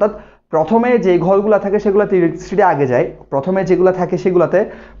 সিরিয়ালি আসে, অর্থাৎ প্রথমে যে ঘরগুলো থাকে সেগুলোতে ইলেকট্রিসিটি আগে যায়, প্রথমে যেগুলো থাকে সেগুলোতে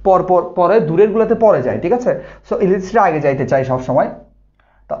পরে দূরেরগুলোতে পরে যায়, ঠিক আছে। সো ইলেকট্রিসিটি আগে যাইতে চাই সবসময়,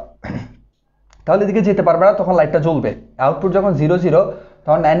 তাহলে এদিকে যেতে পারবে না, তখন লাইটটা জ্বলবে। আউটপুট যখন 0 0,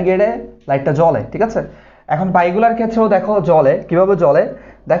 তখন NAND গেটে লাইটটা জ্বলে, ঠিক আছে। এখন বাইগুলার ক্ষেত্রেও দেখো জ্বলে, কিভাবে জ্বলে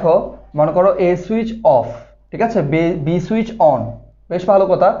দেখো, মনে করো এ সুইচ অফ, ঠিক আছে, বি সুইচ অন, বেশ ভালো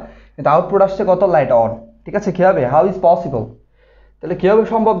কথা, কিন্তু আউটপুট আসছে কত, লাইট অন, ঠিক আছে। কিভাবে, হাউ ইজ পসিবল, তাহলে কিভাবে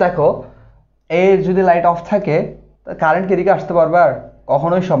সম্ভব, দেখো এ যদি লাইট অফ থাকে, কারেন্ট এদিকে আসতে পারবে, আর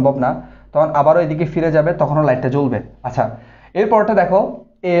কখনোই সম্ভব না, তখন আবারও এদিকে ফিরে যাবে, তখনও লাইটটা জ্বলবে। আচ্ছা, এরপরটা দেখো,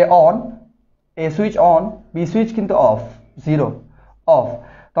 এ on, A switch on, B switch কিন্তু অফ, 0 অফ,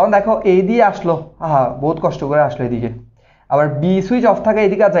 তখন দেখো এই দিয়ে আসলো, বহুত কষ্ট করে আসলো এদিকে, আবার বি সুইচ অফ থাকে,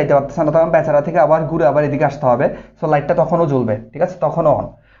 এদিকে আর যাইতে পারতেছে না, তখন বেচারা থেকে আবার ঘুরে আবার এদিকে আসতে হবে, সো লাইটটা তখনও জ্বলবে, ঠিক আছে, তখনও অন,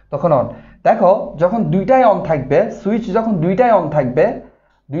 তখন অন। দেখো যখন দুইটাই অন থাকবে, সুইচ যখন দুইটাই অন থাকবে,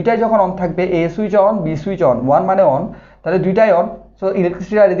 দুইটাই যখন অন থাকবে, এ switch on, B switch on, 1 মানে অন, তাহলে দুইটাই অন, সো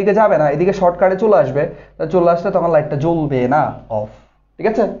ইলেকট্রিসিটি আর এদিকে যাবে না, এদিকে শর্টকাটে চলে আসবে, চলে আসলে তখন লাইটটা জ্বলবে না, অফ, ঠিক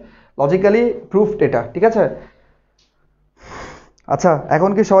আছে। লজিক্যালি প্রুফড এটা, ঠিক আছে। আচ্ছা,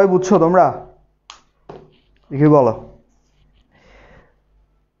 এখন কি সবাই বুঝছো তোমরা? কি বলো,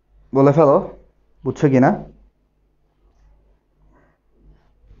 বলে ফেলো, বুঝছো কি না?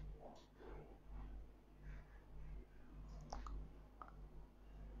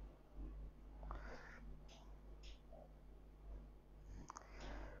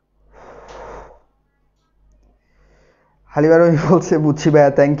 হালিমা রুমি বলছে বুঝছি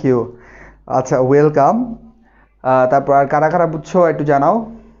ভাইয়া, থ্যাংক ইউ। আচ্ছা, ওয়েলকাম। তারপর আর কারা কারা বুঝছো একটু জানাও।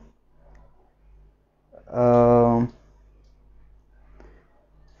 আহ,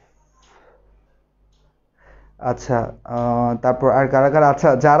 আচ্ছা, তারপর আর কারা কারা, আচ্ছা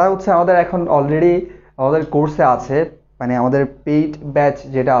যারা হচ্ছে আমাদের এখন অলরেডি আমাদের কোর্সে আছে, মানে আমাদের পেইড ব্যাচ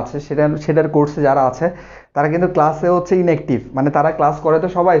যেটা আছে সেটার কোর্সে যারা আছে, তারা কিন্তু ক্লাসে হচ্ছে ইনঅ্যাক্টিভ, মানে তারা ক্লাস করে তো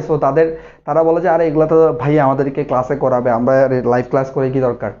সবাই, সো তারা বলে যে আরে এগুলো তো ভাই আমাদেরকে ক্লাসে করাবে, আমরা লাইভ ক্লাস করে কি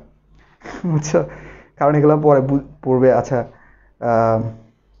দরকার। বুঝছো, কারণ এগুলো পরে পড়বে। আচ্ছা, আহ,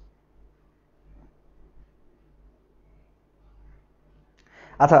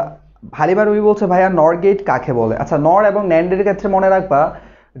 আচ্ছা, হালিমা রুবি বলছে ভাইয়া নর গেট কাকে বলে। আচ্ছা, নর এবং ন্যান্ডের ক্ষেত্রে মনে রাখবা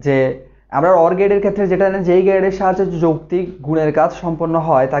যে আমরা অর গেটের ক্ষেত্রে যেটা যেই গেটের সাহায্যে যৌক্তিক গুণের কাজ সম্পন্ন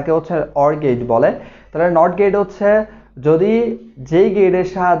হয় তাকে হচ্ছে অর গেট বলে। তাহলে নট গেট হচ্ছে যদি যেই গেটের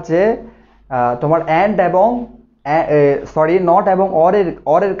সাহায্যে তোমার অ্যান্ড এবং সরি নট এবং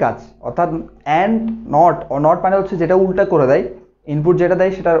অরের কাজ, অর্থাৎ অ্যান্ড নট, নট মানে হচ্ছে যেটা উল্টা করে দেয়, ইনপুট যেটা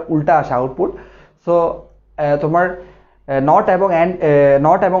দেয় সেটার উল্টা আসে আউটপুট। সো তোমার নট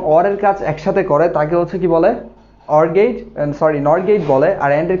এবং অর এর কাজ একসাথে করে তাকে হচ্ছে কি বলে, or gate, sorry not get বলে। আর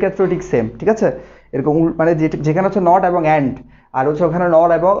অ্যান্ড এর ক্ষেত্রেও ঠিক সেম, ঠিক আছে, এরকম মানে যেখানে হচ্ছে নট এবং অ্যান্ড, আর হচ্ছে ওখানে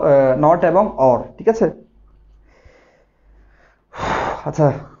নট এবং অর, ঠিক আছে। আচ্ছা,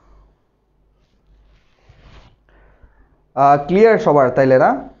 ক্লিয়ার সবার তাইলে না?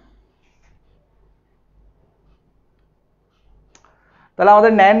 তাহলে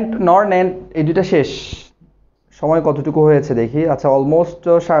আমাদের ন্যান্ড নর ন্যান্ড এই দুইটা শেষ। সময় কতটুকু হয়েছে দেখি। আচ্ছা, অলমোস্ট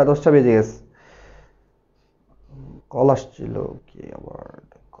 10:30 বেজে গেছে। কল আসছিল, কি আবার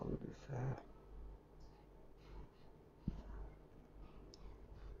কল দিছে।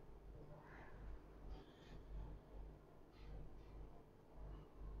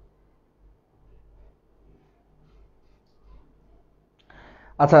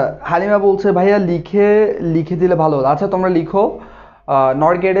 আচ্ছা, হালিমা বলছে ভাইয়া লিখে লিখে দিলে ভালো হতো। আচ্ছা, তোমরা লিখো,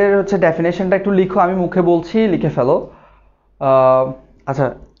 নট গেটের হচ্ছে ডেফিনেশনটা একটু লিখো, আমি মুখে বলছি, লিখে ফেলো। আহ, আচ্ছা,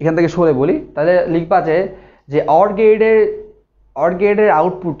 এখান থেকে সরে বলি, তাহলে লিখবা যে যে অর গেটের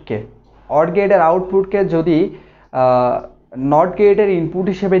আউটপুটকে যদি নট গেটের ইনপুট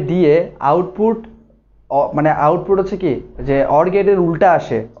হিসেবে দিয়ে আউটপুট, মানে আউটপুট হচ্ছে কি, যে অর গেটের উল্টা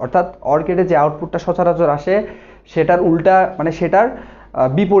আসে, অর্থাৎ অর গেটে যে আউটপুটটা সচরাচর আসে সেটার উল্টা, মানে সেটার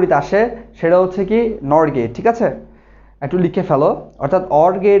বিপরীত আসে, সেটা হচ্ছে কি নর গেট, ঠিক আছে। একটু লিখে ফেলো, অর্থাৎ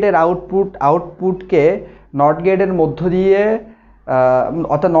অর গেটের আউটপুটকে নট গেটের মধ্য দিয়ে,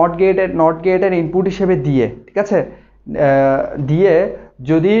 অর্থাৎ নট গেটের ইনপুট হিসেবে দিয়ে, ঠিক আছে, আহ, দিয়ে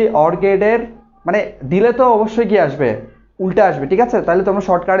যদি অর গেটের, মানে দিলে তো অবশ্যই কি আসবে, উল্টা আসবে, ঠিক আছে। তাহলে তোমরা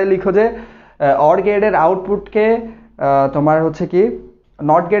শর্টকাটে লিখো যে অর গেটের আউটপুটকে তোমার হচ্ছে কি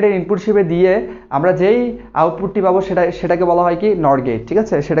নট গেটের ইনপুট হিসেবে দিয়ে আমরা যেই আউটপুটটি পাবো সেটাকে বলা হয় কি নট গেট, ঠিক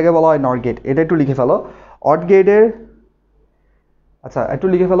আছে, সেটাকে বলা হয় নট গেট। এটা একটু লিখে ফেলো। অট গেটের, আচ্ছা একটু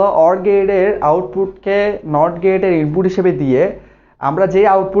লিখে ফেলো, অর গেটের আউটপুটকে নট গেটের ইনপুট হিসেবে দিয়ে আমরা যেই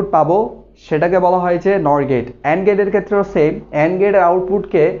আউটপুট পাবো সেটাকে বলা হয় যে নট গেট। অ্যান্ড গেটের ক্ষেত্রেও সেম, অ্যান্ড গেটের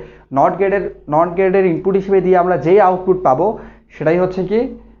আউটপুটকে নট গেটের ইনপুট হিসেবে দিয়ে আমরা যেই আউটপুট পাবো সেটাই হচ্ছে কি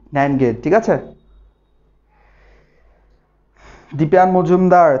ন্যান্ড গেট, ঠিক আছে। দীপায়ন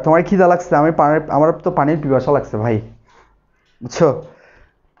মজুমদার, তোমার খিদা লাগছে, আমার তো পানির পিপাসা লাগছে ভাই, বুঝছো।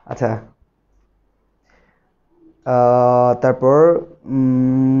 আচ্ছা, তারপর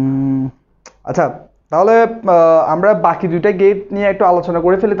আচ্ছা, তাহলে আমরা বাকি দুইটা গেট নিয়ে একটু আলোচনা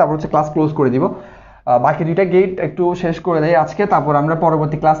করে ফেলি, তারপর হচ্ছে ক্লাস ক্লোজ করে দিব। বাকি দুইটা গেট একটু শেষ করে দেয় আজকে, তারপর আমরা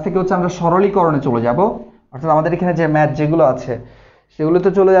পরবর্তী ক্লাস থেকে হচ্ছে আমরা সরলীকরণে চলে যাব, অর্থাৎ আমাদের এখানে যে ম্যাথ যেগুলো আছে সেগুলোতে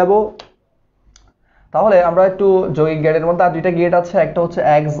চলে যাব। তাহলে আমরা একটু যৌগিক গেটের মধ্যে আর দুইটা গেট আছে, একটা হচ্ছে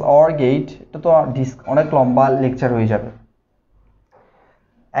এক্স অর গেট, এটা তো অনেক লম্বা লেকচার হয়ে যাবে।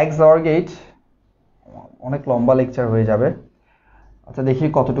 এক্স অর গেট অনেক লম্বা লেকচার হয়ে যাবে। আচ্ছা, দেখি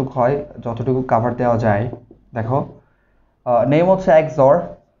কতটুকু হয়, যতটুকু কাভার দেওয়া যায়। দেখো, নেম হচ্ছে এক্স অর,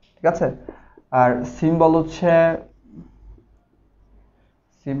 ঠিক আছে, আর সিম্বল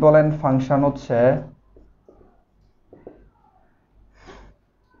অ্যান্ড ফাংশন হচ্ছে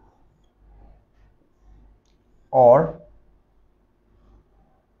অর,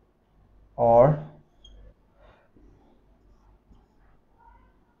 অর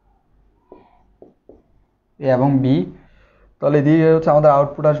এ এবং বি। তাহলে দিয়ে হচ্ছে আমাদের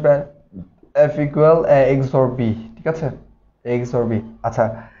আউটপুট আসবে f equal x or B, ঠিক আছে, এক্স অর বি। আচ্ছা,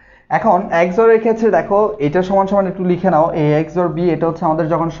 এখন এক্স অর এর ক্ষেত্রে দেখো এটা সমান সমান একটু লিখে নাও, এ এক্স অর বি এটা হচ্ছে আমাদের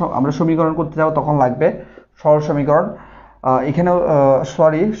যখন আমরা সমীকরণ করতে যাব তখন লাগবে সরল সমীকরণ। এখানেও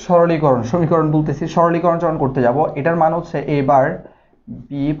সরি সরলীকরণ, সমীকরণ বলতেছি, সরলীকরণ যখন করতে যাব এটার মান হচ্ছে এ বার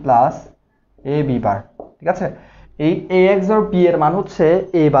বি প্লাস এ বি বার, ঠিক আছে। এই এ এক্স অর বি এর মান হচ্ছে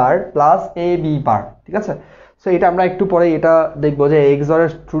এ বার প্লাস এ বি বার, ঠিক আছে। সো এটা আমরা একটু পরে এটা দেখবো যে এক্স অর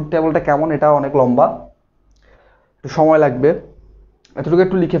এর ট্রুথ টেবিলটা কেমন, এটা অনেক লম্বা, একটু সময় লাগবে। এতটুকু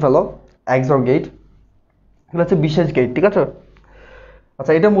একটু লিখে ফেলো, এক্স অর গেট এগুলো হচ্ছে বিশেষ গেট, ঠিক আছে।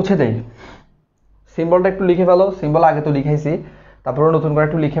 আচ্ছা, এটা মুছে দেই, সিম্বলটা একটু লিখে ফেলো, সিম্বল আগে তো লিখেছি, তারপরে নতুন করে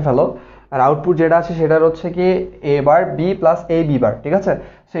একটু লিখে ফেলো। আর আউটপুট যেটা আছে সেটার হচ্ছে কি এ বার বি প্লাস এ বি বার, ঠিক আছে।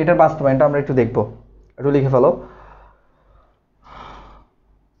 সো এটার বাস্তবায়নটা আমরা একটু দেখবো, একটু লিখে ফেলো।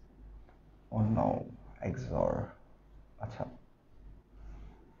 ও নো, এক্সর, আচ্ছা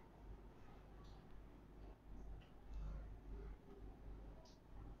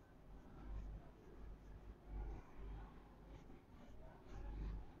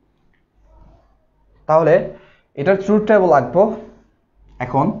তাহলে এটার ট্রুথ টেবিল আঁকবো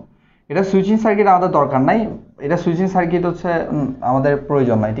এখন। এটা সুইচিং সার্কিট আমাদের দরকার নাই, এটা সুইচিং সার্কিট হচ্ছে আমাদের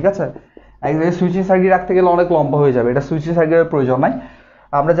প্রয়োজন নাই, ঠিক আছে। সুইচিং সার্কিট রাখতে গেলে অনেক লম্বা হয়ে যাবে, এটা সুইচিং সার্কিটের প্রয়োজন নাই।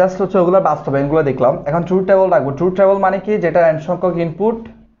 আমরা জাস্ট হচ্ছে ওগুলোর বাস্তবায়নগুলো দেখলাম। এখন ট্রুথ টেবিল রাখবো। ট্রুথ টেবিল মানে কি, যেটা n সংখ্যক ইনপুট,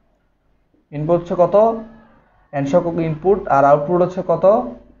 ইনপুট হচ্ছে কত n সংখ্যক ইনপুট, আর আউটপুট হচ্ছে কত,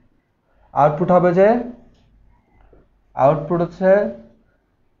 আউটপুট হবে যে আউটপুট হচ্ছে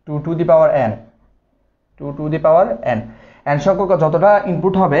 2 to the power n, 2 to the power n। n সংখ্যক যতটা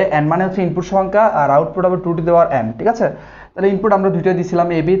ইনপুট হবে, n মানে হচ্ছে ইনপুট সংখ্যা, আর আউটপুট হবে 2 টু দি পাওয়ার n, ঠিক আছে। তাহলে ইনপুট আমরা দুইটা দিছিলাম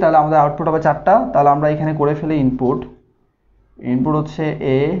এ বি, তাহলে আমাদের আউটপুট হবে 4টা। তাহলে আমরা এখানে করে ফেলি ইনপুট, ইনপুট হচ্ছে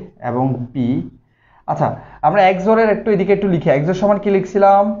এ এবং বি। আচ্ছা, আমরা এক্সরের একটু এদিকে একটু লিখি, এক্সর সমান কি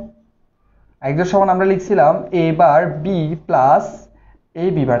লিখছিলাম, এক্সর সমান আমরা লিখছিলাম এ বার বি প্লাস এ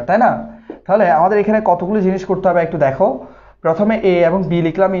বি বার, তাই না। তাহলে আমাদের এখানে কতগুলো জিনিস করতে হবে একটু দেখো। প্রথমে এ এবং বি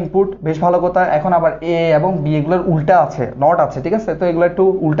লিখলাম ইনপুট, বেশ ভালো কথা। এখন আবার এ এবং বি এগুলোর উল্টা আছে, নট আছে, ঠিক আছে। তো এগুলো একটু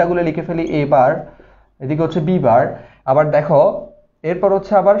উল্টাগুলো লিখে ফেলি, এ বার এদিকে হচ্ছে বি বার। আবার দেখো এরপর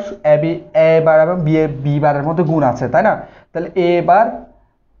হচ্ছে আবার এ বার এবং বি বারের মধ্যে গুণ আছে, তাই না। তাহলে এ বার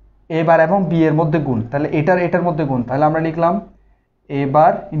এবং বি এর মধ্যে গুণ, তাহলে এটার মধ্যে গুণ, তাহলে আমরা লিখলাম এ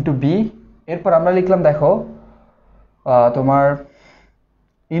বার ইন্টু বি। এরপর আমরা লিখলাম দেখো তোমার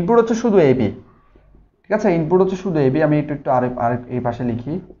ইনপুট হচ্ছে শুধু এ বি, ঠিক আছে, ইনপুট হচ্ছে শুধু এ বি। আমি একটু একটু আরেক এই পাশে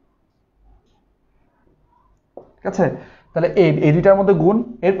লিখি, ঠিক আছে। তাহলে এই দুইটার মধ্যে গুণ,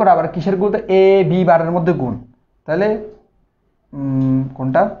 এরপর আবার কিসের গুণ, এ বি বারের মধ্যে গুণ। তাহলে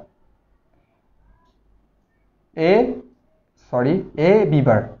কোনটা, এ সরি এ বি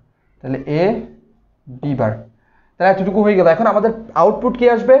বার, তাহলে এ বি বার। তাহলে এতটুকু হয়ে গেল। এখন আমাদের আউটপুট কি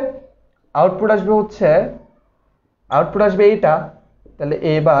আসবে, আউটপুট আসবে হচ্ছে আউটপুট আসবে এইটা, তাহলে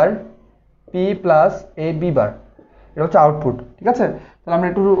এ বার পি প্লাস এ বি বার, এটা হচ্ছে আউটপুট, ঠিক আছে। তাহলে আমরা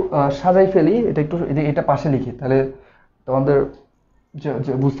একটু সাজাই ফেলি, এটা একটু এটা পাশে লিখি, তাহলে তোমাদের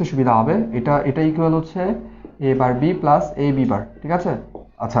বুঝতে সুবিধা হবে। এটা ইকুয়াল হচ্ছে এ বার বি প্লাস এ বি বার, ঠিক আছে।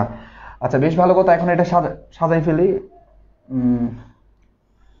 আচ্ছা আচ্ছা, বেশ ভালো কথা। এখন এটা সাজাই ফেলি।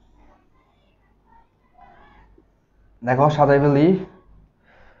 দেখো সাজাই ফেলি,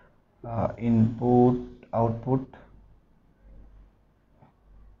 ইনপুট আউটপুট,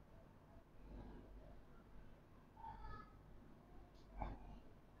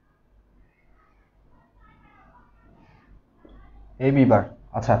 এ বি বার।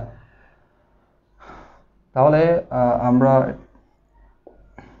 আচ্ছা, তাহলে আমরা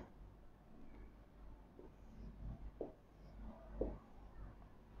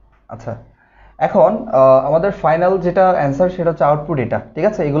আচ্ছা এখন আমাদের ফাইনাল যেটা অ্যান্সার সেটা হচ্ছে আউটপুট এটা, ঠিক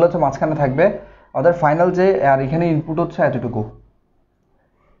আছে। এগুলো হচ্ছে মাঝখানে থাকবে আমাদের ফাইনাল যে, আর এখানে ইনপুট হচ্ছে এতটুকু,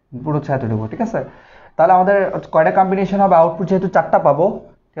 ইনপুট হচ্ছে এতটুকু, ঠিক আছে। তাহলে আমাদের কয়টা কম্বিনেশন হবে, আউটপুট যেহেতু 4টা পাবো,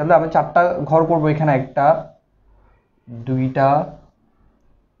 তাহলে আমি 4টা ঘর করবো এখানে, 1টা 2টা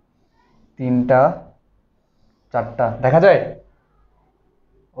 3টা 4টা, দেখা যায়।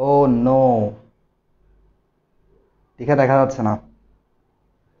 ও নো, দেখে দেখা যাচ্ছে না,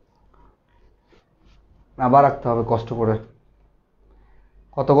 আবার রাখতে হবে কষ্ট করে।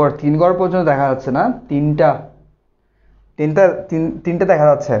 কত ঘর, 3 ঘর পর্যন্ত দেখা যাচ্ছে না, তিনটা তিনটা তিনটে দেখা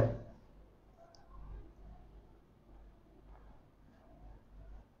যাচ্ছে।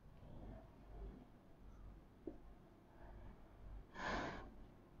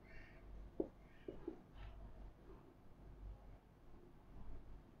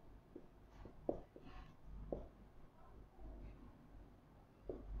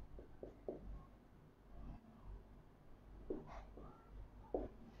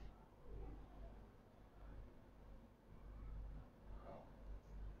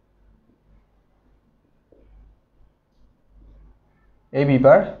 এ বি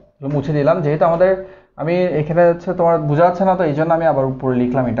বার মুছে দিলাম, যেহেতু আমাদের আমি এখানে হচ্ছে তোমার বোঝা যাচ্ছে না, তো এই জন্য আমি আবার উপরে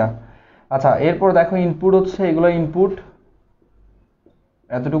লিখলাম এটা। আচ্ছা, এরপর দেখো ইনপুট হচ্ছে এগুলো ইনপুট,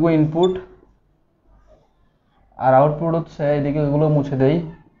 এতটুকু ইনপুট, আর আউটপুট হচ্ছে এদিকে এগুলো মুছে দেই,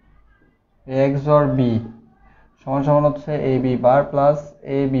 এক্স অর বি সমান সমান হচ্ছে A B bar plus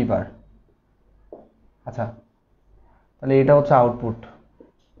A B বার। আচ্ছা, তাহলে এটা হচ্ছে আউটপুট,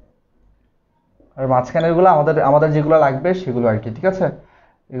 আর মাঝখানেরগুলো আমাদের আমাদের যেগুলো লাগবে সেগুলো আর কি, ঠিক আছে।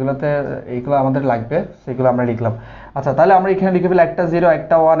 এগুলোতে এইগুলো আমাদের লাগবে, সেগুলো আমরা লিখলাম। আচ্ছা, তাহলে আমরা এখানে লিখে ফেলি একটা জিরো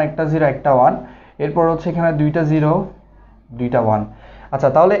একটা ওয়ান, একটা জিরো একটা ওয়ান, এরপর হচ্ছে এখানে দুইটা জিরো দুইটা ওয়ান। আচ্ছা,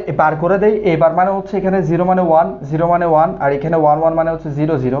 তাহলে বার করে দেই, এবার মানে হচ্ছে এখানে জিরো মানে ওয়ান, জিরো মানে ওয়ান, আর এখানে ওয়ান ওয়ান মানে হচ্ছে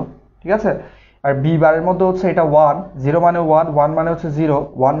জিরো জিরো, ঠিক আছে। আর বি বারের মধ্যে হচ্ছে এটা ওয়ান, জিরো মানে ওয়ান, ওয়ান মানে হচ্ছে জিরো,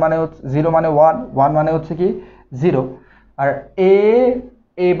 ওয়ান মানে হচ্ছে জিরো মানে ওয়ান, ওয়ান মানে হচ্ছে কি জিরো। আর এ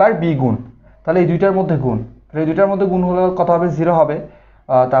এবার বি গুণ, তাহলে এই দুইটার মধ্যে গুণ, তাহলে এই দুইটার মধ্যে গুণ হলে কত হবে, জিরো হবে।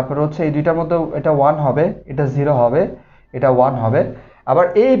 তারপরে হচ্ছে এই দুইটার মধ্যে এটা ওয়ান হবে, এটা জিরো হবে, এটা ওয়ান হবে। আবার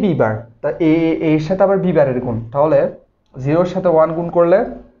এ বি বার, তা এর সাথে আবার বি বারের গুণ, তাহলে জিরোর সাথে ওয়ান গুণ করলে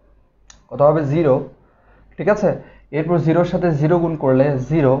কত হবে, জিরো, ঠিক আছে। এরপর জিরোর সাথে জিরো গুণ করলে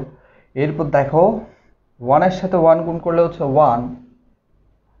জিরো, এরপর দেখো ওয়ানের সাথে ওয়ান গুণ করলে হচ্ছে ওয়ান।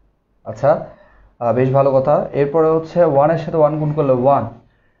 আচ্ছা, বেশ ভালো কথা। এরপরে হচ্ছে ওয়ানের সাথে ওয়ান গুণ করলে ওয়ান,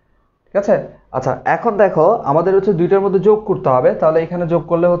 ঠিক আছে। আচ্ছা, এখন দেখো আমাদের হচ্ছে দুইটার মধ্যে যোগ করতে হবে, তাহলে এখানে যোগ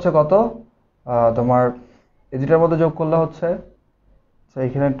করলে হচ্ছে কত, তোমার এই দুইটার মধ্যে যোগ করলে হচ্ছে, আচ্ছা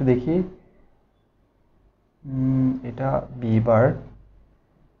এখানে একটু দেখি, এটা বি বার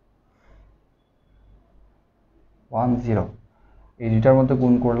ওয়ান জিরো, এই দুইটার মধ্যে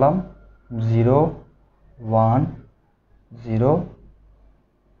গুণ করলাম, জিরো ওয়ান জিরো,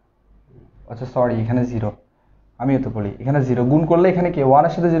 আচ্ছা সরি এখানে জিরো, আমিও তো বলি এখানে জিরো গুণ করলে এখানে কি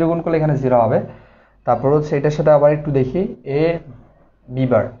ওয়ানের সাথে জিরো গুণ করলে এখানে জিরো হবে। তারপর হচ্ছে এটার সাথে আবার একটু দেখি, এ বি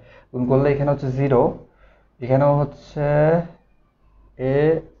বার গুণ করলে এখানে হচ্ছে জিরো, এখানেও হচ্ছে এ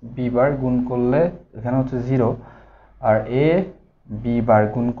বি বার গুণ করলে এখানে হচ্ছে জিরো, আর এ বি বার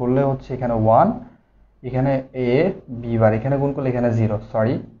গুণ করলে হচ্ছে এখানে ওয়ান, এখানে এ বি বার এখানে গুণ করলে এখানে জিরো,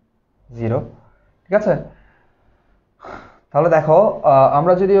 সরি জিরো, ঠিক আছে। তাহলে দেখো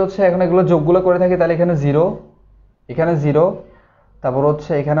আমরা যদি হচ্ছে এখন এগুলো যোগগুলো করে থাকি, তাহলে এখানে জিরো, এখানে জিরো, তারপর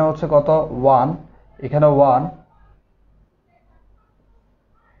হচ্ছে এখানে হচ্ছে কত ওয়ান, এখানে ওয়ান,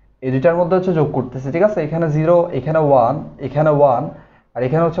 এই দুইটার মধ্যে হচ্ছে যোগ করতেছে, ঠিক আছে। এখানে জিরো, এখানে ওয়ান, এখানে ওয়ান, আর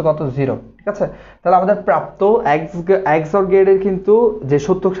এখানে হচ্ছে কত জিরো, ঠিক আছে। তাহলে আমাদের প্রাপ্ত এক্স অর গ্রেডের কিন্তু যে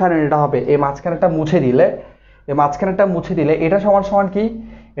সত্যক সারণীটা হবে, এই মাঝখানেটা মুছে দিলে, এই মাঝখানেটা মুছে দিলে এটা সমান সমান কি,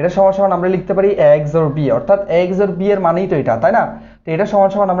 এটা সমান সমান আমরা লিখতে পারি এক্স অর বি, অর্থাৎ এক্স অর বি এর মানেই তো এটা, তাই না। তো এটা সমান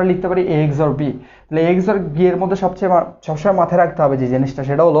সমান আমরা লিখতে পারি এক্স অর বি। তাহলে এক্স অর বি এর মধ্যে সবসময় মাথায় রাখতে হবে যে জিনিসটা,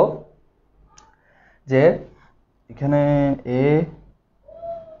 সেটা হলো যে এখানে এ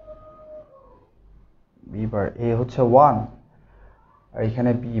বি বার, এ হচ্ছে ওয়ান, আর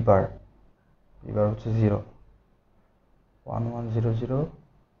এখানে বি বার হচ্ছে zero, one one zero zero,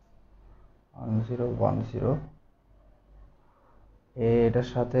 one zero one zero, এটার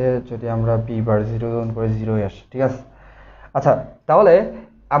সাথে যদি আমরা বি বার জিরো গুণ করে জিরোই আসে, ঠিক আছে। আচ্ছা, তাহলে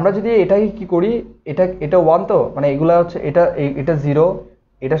আমরা যদি এটাকে কি করি, এটা ওয়ান, তো মানে এগুলা হচ্ছে এটা জিরো,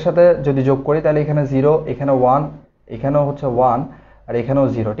 এটার সাথে যদি যোগ করি তাহলে এখানে জিরো, এখানে ওয়ান, এখানেও হচ্ছে ওয়ান, আর এখানেও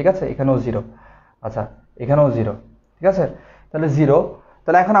জিরো, ঠিক আছে, এখানেও জিরো, আচ্ছা এখানেও জিরো, ঠিক আছে। তাহলে জিরো,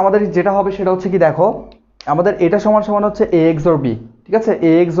 তাহলে এখন আমাদের যেটা হবে সেটা হচ্ছে কি, দেখো আমাদের এটা সমান সমান হচ্ছে এ এক্স ওর বি, ঠিক আছে,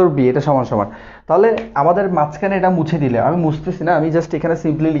 এ এক্স ওর বি এটা সমান সমান। তাহলে আমাদের মাঝখানে এটা মুছে দিলে, আমি মুছতেছি না, আমি জাস্ট এখানে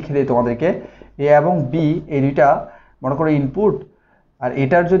সিম্পলি লিখে দিই তোমাদেরকে, এ এবং বি এই দুইটা মনে করো ইনপুট, আর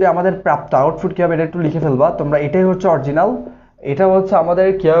এটার যদি আমাদের প্রাপ্ত আউটপুট কী হবে এটা একটু লিখে ফেলবা তোমরা, এটাই হচ্ছে অরিজিনাল, এটা হচ্ছে আমাদের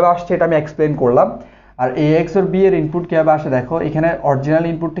কীভাবে আসছে এটা আমি এক্সপ্লেন করলাম। আর এ এক্স ওর বি এর ইনপুট কীভাবে আসে দেখো, এখানে অরিজিনাল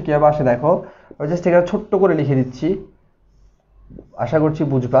ইনপুটটা কীভাবে আসে দেখো, জাস্ট এখানে ছোট্ট করে লিখে দিচ্ছি, আশা করছি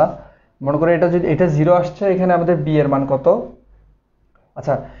বুঝবা। মনে করো এটা যদি এটা জিরো আসছে, এখানে আমাদের বি এর মান কত,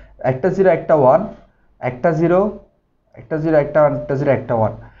 আচ্ছা একটা জিরো একটা ওয়ান, একটা জিরো একটা জিরো একটা ওয়ান, একটা জিরো একটা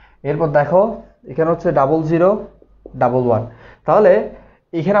ওয়ান, এরপর দেখো এখানে হচ্ছে ডাবল জিরো ডাবল ওয়ান। তাহলে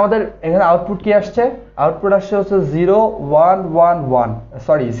এখানে আমাদের এখানে আউটপুট কি আসছে, আউটপুট আসছে হচ্ছে zero one one one,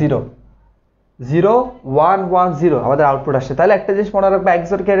 sorry zero zero one one zero আমাদের আউটপুট আসছে। তাহলে একটা জিনিস মনে রাখবে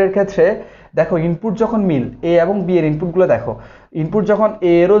এক্সর ক্যারের ক্ষেত্রে, দেখো ইনপুট যখন মিল, এ এবং বি এর ইনপুটগুলো দেখো, ইনপুট যখন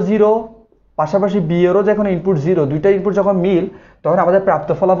এ এরও জিরো পাশাপাশি বি এরও যখন ইনপুট জিরো, দুইটা ইনপুট যখন মিল তখন আমাদের প্রাপ্ত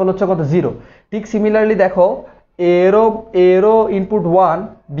ফলাফল হচ্ছে কত, জিরো। ঠিক সিমিলারলি দেখো এরও ইনপুট ওয়ান,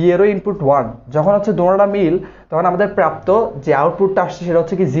 বি এরও ইনপুট ওয়ান, যখন হচ্ছে দোনোটা মিল তখন আমাদের প্রাপ্ত যে আউটপুটটা আসছে সেটা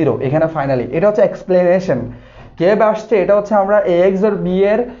হচ্ছে কি জিরো, এখানে ফাইনালি। এটা হচ্ছে এক্সপ্লেনেশন, কিভাবে আসছে এটা হচ্ছে আমরা ax or b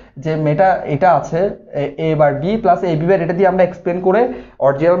এর যে এটা আছে a bar b plus a b বার এটা দিয়ে আমরা এক্সপ্লেন করে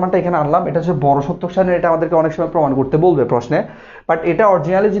অরিজিনাল মানটা এখানে আনলাম। এটা হচ্ছে বড় সত্য সারণী, এটা আমাদেরকে অনেক সময় প্রমাণ করতে বলবে প্রশ্নে, বাট এটা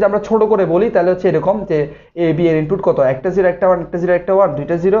অরিজিনালি যদি আমরা ছোট করে বলি তাহলে হচ্ছে এরকম যে a b এর ইনপুট কত, একটা 0 একটা 1 একটা 0 একটা 1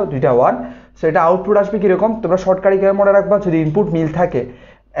 দুইটা 0 দুইটা 1। সো এটা আউটপুট আসবে কিরকম, তোমরা শর্টকাটে কিভাবে মনে রাখবা, যদি ইনপুট মিল থাকে,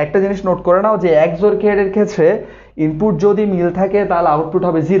 একটা জিনিস নোট করে নাও যে XOR গেটের ক্ষেত্রে ইনপুট যদি মিল থাকে তাহলে আউটপুট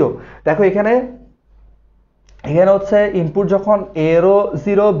হবে 0। দেখো এখানে হচ্ছে ইনপুট যখন a এরও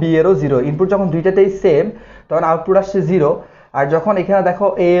 0 b এরও 0, ইনপুট যখন দুইটাতেই সেম তখন আউটপুট আসছে 0। আর যখন এখানে দেখো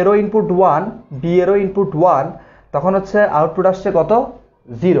a এরও ইনপুট 1 b এরও ইনপুট 1 তখন হচ্ছে আউটপুট আসছে কত,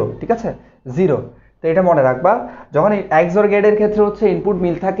 0। ঠিক আছে, 0। তো এটা মনে রাখবা, যখন XOR গেটের ক্ষেত্রে হচ্ছে ইনপুট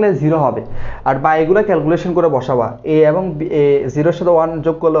মিল থাকলে 0 হবে। আর বা এগুলো ক্যালকুলেশন করে বসাবা, a এবং a 0 এর সাথে 1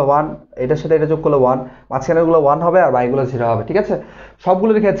 যোগ করলে 1, এটার সাথে এটা যোগ করলে 1, মাঝখানেগুলো 1 হবে আর বাইগুলো 0 হবে। ঠিক আছে,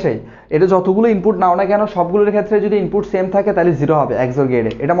 সবগুলোর ক্ষেত্রেই এটা যতগুলো ইনপুট নাও না কেন সবগুলোর ক্ষেত্রে যদি ইনপুট সেম থাকে তাহলে 0 হবে XOR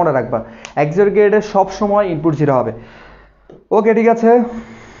গেটে, এটা মনে রাখবা। XOR গেটে সব সময় ইনপুট 0 হবে। ওকে ঠিক আছে,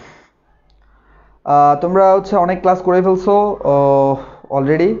 তোমরা হচ্ছে অনেক ক্লাস করে ফেলছো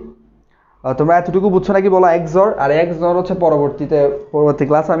অলরেডি। তোমরা এতটুকু বুঝছো নাকি বলো XOR? আর XOR হচ্ছে পরবর্তী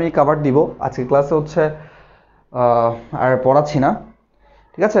ক্লাসে আমি কভার দিব, আজকের ক্লাসে হচ্ছে আর পড়াচ্ছি না।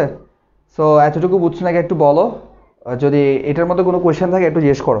 ঠিক আছে, সো এতটুকু বুঝছো নাকি একটু বলো, যদি এটার মধ্যে কোনো কোয়েশ্চেন থাকে একটু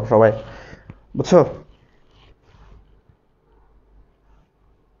জিজ্ঞেস করো সবাই, বুঝছো?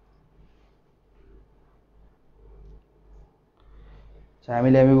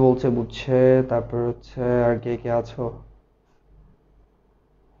 আমি বলছে বুঝছে, তারপর হচ্ছে আর কে কে আছো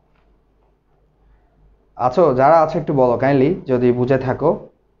যারা আছো একটু বলো কাইন্ডলি যদি বুঝে থাকো।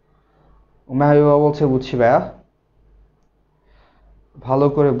 উমা হাবিবা বলছে বুঝছি ভাইয়া, ভালো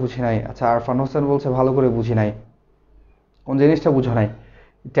করে বুঝি নাই। আচ্ছা, আরফান হোসেন বলছে ভালো করে বুঝি নাই, কোন জিনিসটা বুঝো নাই,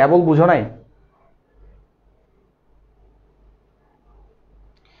 টেবল বুঝো নাই?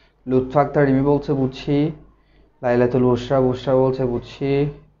 লুৎফা আক্তার রিমি বলছে বুঝছি, লাইলাতুল বুশরা বলছে বুঝছি।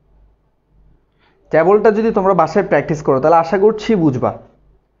 টেবলটা যদি তোমরা বাসায় প্র্যাকটিস করো তাহলে আশা করছি বুঝবা,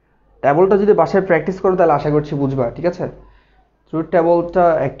 টেবলটা যদি বাসায় প্র্যাকটিস করো তাহলে আশা করছি বুঝবা। ঠিক আছে, ট্রুথ টেবলটা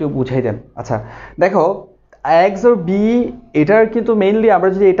একটু বুঝাই দেন। আচ্ছা দেখো, XOR b এটার কিন্তু মেইনলি আমরা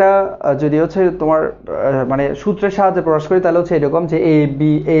যদি এটা যদি হচ্ছে তোমার মানে সূত্রের সাহায্যে প্রকাশ করি তাহলে হচ্ছে এরকম যে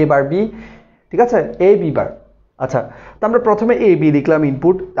a বার b, ঠিক আছে, a b বার। আচ্ছা, তো আমরা প্রথমে a b লিখলাম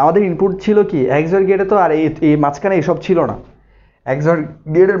ইনপুট, আমাদের ইনপুট ছিল কি XOR গেটে তো, আর এই মাঝখানে এসব ছিল না, XOR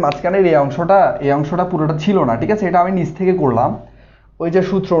গেটের মাঝখানের এই অংশটা পুরোটা ছিল না। ঠিক আছে, এটা আমি নিচ থেকে করলাম ওই যে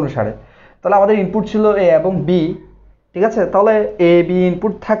সূত্র অনুসারে। তাহলে আমাদের ইনপুট ছিল a এবং b। ঠিক আছে, তাহলে a b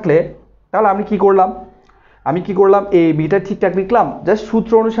ইনপুট থাকলে তাহলে আমি কি করলাম a bটা ঠিকঠাক লিখলাম, জাস্ট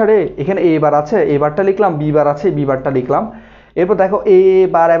সূত্র অনুসারে এখানে a বার আছে a বারটা লিখলাম, b বার আছে b বারটা লিখলাম। এরপর দেখো a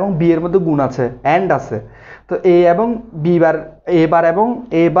বার এবং b এর মধ্যে গুণ আছে, অ্যান্ড আছে, তো a এবং b বার a বার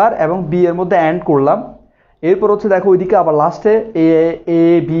এবং b এর মধ্যে অ্যান্ড করলাম। এরপর হচ্ছে দেখো ওইদিকে আবার লাস্টে এ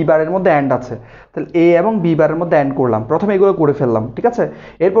বি বারের মধ্যে অ্যান্ড আছে, তাহলে a এবং b বারের মধ্যে অ্যান্ড করলাম, প্রথমে এগুলো করে ফেললাম। ঠিক আছে,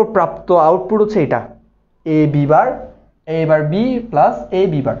 এরপর প্রাপ্ত আউটপুট হচ্ছে এটা a bar b plus a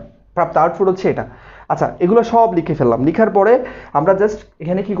b বার, প্রাপ্ত আউটপুট হচ্ছে এটা। আচ্ছা, এগুলো সব লিখে ফেললাম, লিখার পরে আমরা জাস্ট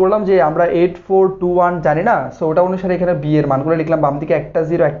এখানে কি করলাম যে আমরা 8421 জানি না, সো ওটা অনুসারে এখানে b এর মানগুলো লিখলাম, বাম দিকে একটা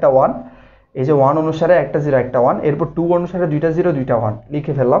 0 একটা 1, এই যে 1 অনুসারে একটা 0 একটা 1, এরপর 2 অনুসারে দুইটা 0 দুইটা 1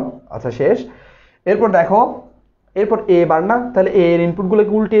 লিখে ফেললাম। আচ্ছা শেষ। এরপর দেখো, এরপর a বার না, তাহলে a এর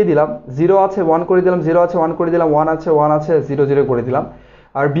ইনপুটগুলোকে উল্টিয়ে দিলাম, 0 আছে 1 করে দিলাম, 0 আছে 1 করে দিলাম, 1 আছে 0 0 করে দিলাম।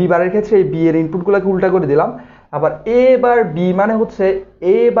 আর b বারের ক্ষেত্রে এই b এর ইনপুটগুলোকে উল্টা করে দিলাম। আবার a বার b মানে হচ্ছে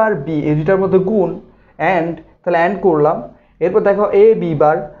a বার b এই দুটার মধ্যে গুণ, অ্যান্ড, তাহলে অ্যান্ড করলাম। এরপর দেখো a b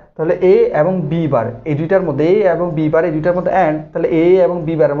বার, তাহলে a এবং b বার এই দুইটার মধ্যে a এবং b বার এই দুইটার মধ্যে অ্যান্ড, তাহলে a এবং b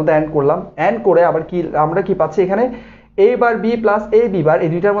বারের মধ্যে অ্যান্ড করলাম। অ্যান্ড করে আবার কি আমরা কি পাচ্ছি এখানে a bar b plus a b বার এই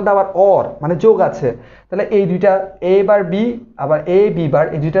দুইটার মধ্যে আবার অর মানে যোগ আছে, তাহলে এই দুইটা a বার b আবার a b বার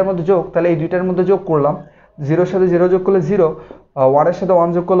এই দুইটার মধ্যে যোগ, তাহলে এই দুইটার মধ্যে যোগ করলাম, 0 এর সাথে 0 যোগ করলে 0, 1 এর সাথে 1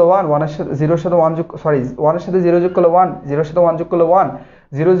 যোগ করলে 1, 1 এর সাথে 0 এর সাথে 1 যোগ, সরি 1 এর সাথে 0 যোগ করলে 1, 0 এর সাথে 1 যোগ করলে 1,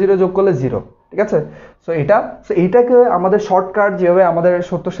 0 0 যোগ করলে 0। ঠিক আছে, সো এইটাকে আমাদের শর্টকাট যেভাবে আমাদের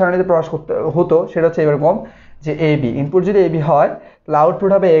সত্য সারণীতে প্রকাশ করতে হতো সেটা হচ্ছে এরকম যে a b ইনপুট যদি a b হয় তাহলে আউটপুট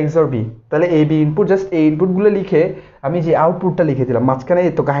হবে XOR b, তাহলে a b ইনপুট জাস্ট এই ইনপুটগুলো লিখে আমি যে আউটপুটটা লিখে দিলাম, মাঝখানে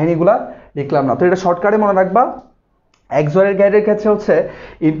তো কাহিনীগুলো লিখলাম না। তো এটা শর্টকাটে মনে রাখবা, XOR এর গেটের ক্ষেত্রে হচ্ছে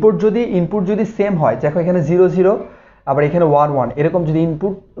ইনপুট যদি সেম হয়, দেখো এখানে 0 0 আবার এখানে 1 1 এরকম যদি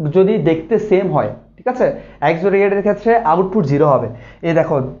ইনপুট যদি দেখতে সেম হয়, ঠিক আছে, XOR গেটের ক্ষেত্রে আউটপুট 0 হবে। এই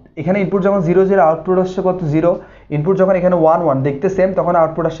দেখো এখানে ইনপুট যখন 0 0 আউটপুট আসছে কত 0, ইনপুট যখন এখানে 1 1 দেখতে সেম তখন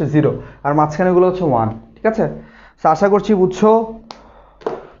আউটপুট আসছে 0, আর মাঝখানেগুলো হচ্ছে 1। ঠিক আছে, তো আশা করছি বুঝছো।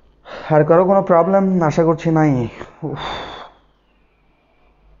 আর কারো কোনো প্রবলেম আশা করছি নাই। উফ,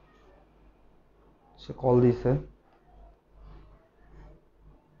 সে কল দিছে।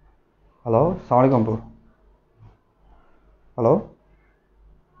 হ্যালো, সালাম আলাইকুম আপু। Hello,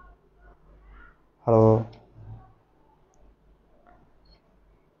 hello,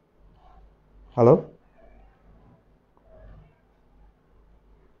 hello.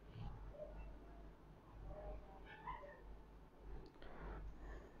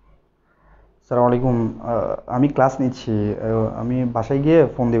 সালাম আলাইকুম। আমি ক্লাস নিচ্ছি। আমি বাসায় গিয়ে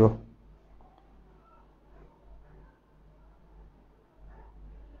ফোন দিব।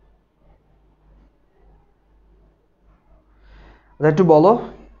 আচ্ছা, একটু বলো।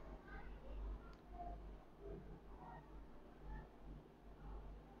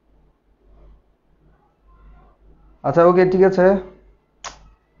 আচ্ছা, ওকে, ঠিক আছে।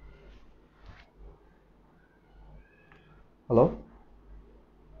 Hello,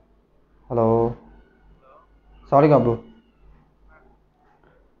 hello. সালাম আলাইকুম আপু।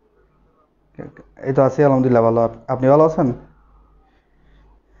 এই তো আছি, আলহামদুলিল্লাহ ভালো। আপনি ভালো আছেন?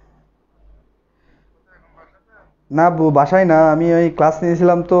 না আপু, বাসায় না, আমি ওই ক্লাস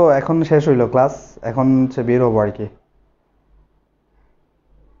নিয়েছিলাম তো, এখন শেষ হইলো ক্লাস। এখন হচ্ছে বের হবো আর কি।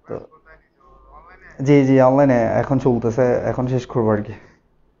 তো জি জি, অনলাইনে এখন চলতেছে, এখন শেষ করবো আর কি।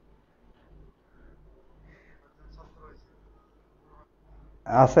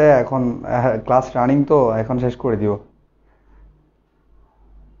 আছে এখন, ক্লাস রানিং তো, এখন শেষ করে দিব।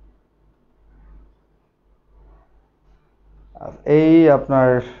 এই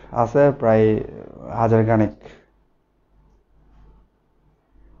আপনার আছে প্রায় 1000 খানেক।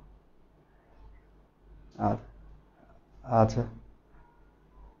 আ- আচ্ছা,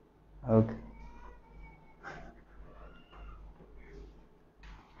 ওকে।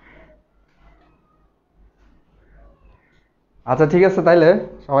 আচ্ছা, ঠিক আছে তাইলে।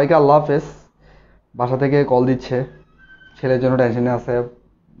 সবাইকে আল্লাহ হাফেজ। বাসা থেকে কল দিচ্ছে, ছেলের জন্য টেনশনে আছে,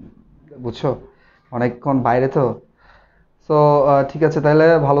 বুঝছো, অনেকক্ষণ বাইরে তো। সো ঠিক আছে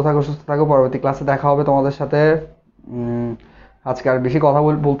তাইলে, ভালো থাকো, সুস্থ থাকো, পরবর্তী ক্লাসে দেখা হবে তোমাদের সাথে। উম, আজকে আর বেশি কথা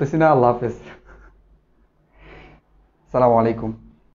বলতেছি না। আল্লাহ হাফেজ। সালাম আলাইকুম।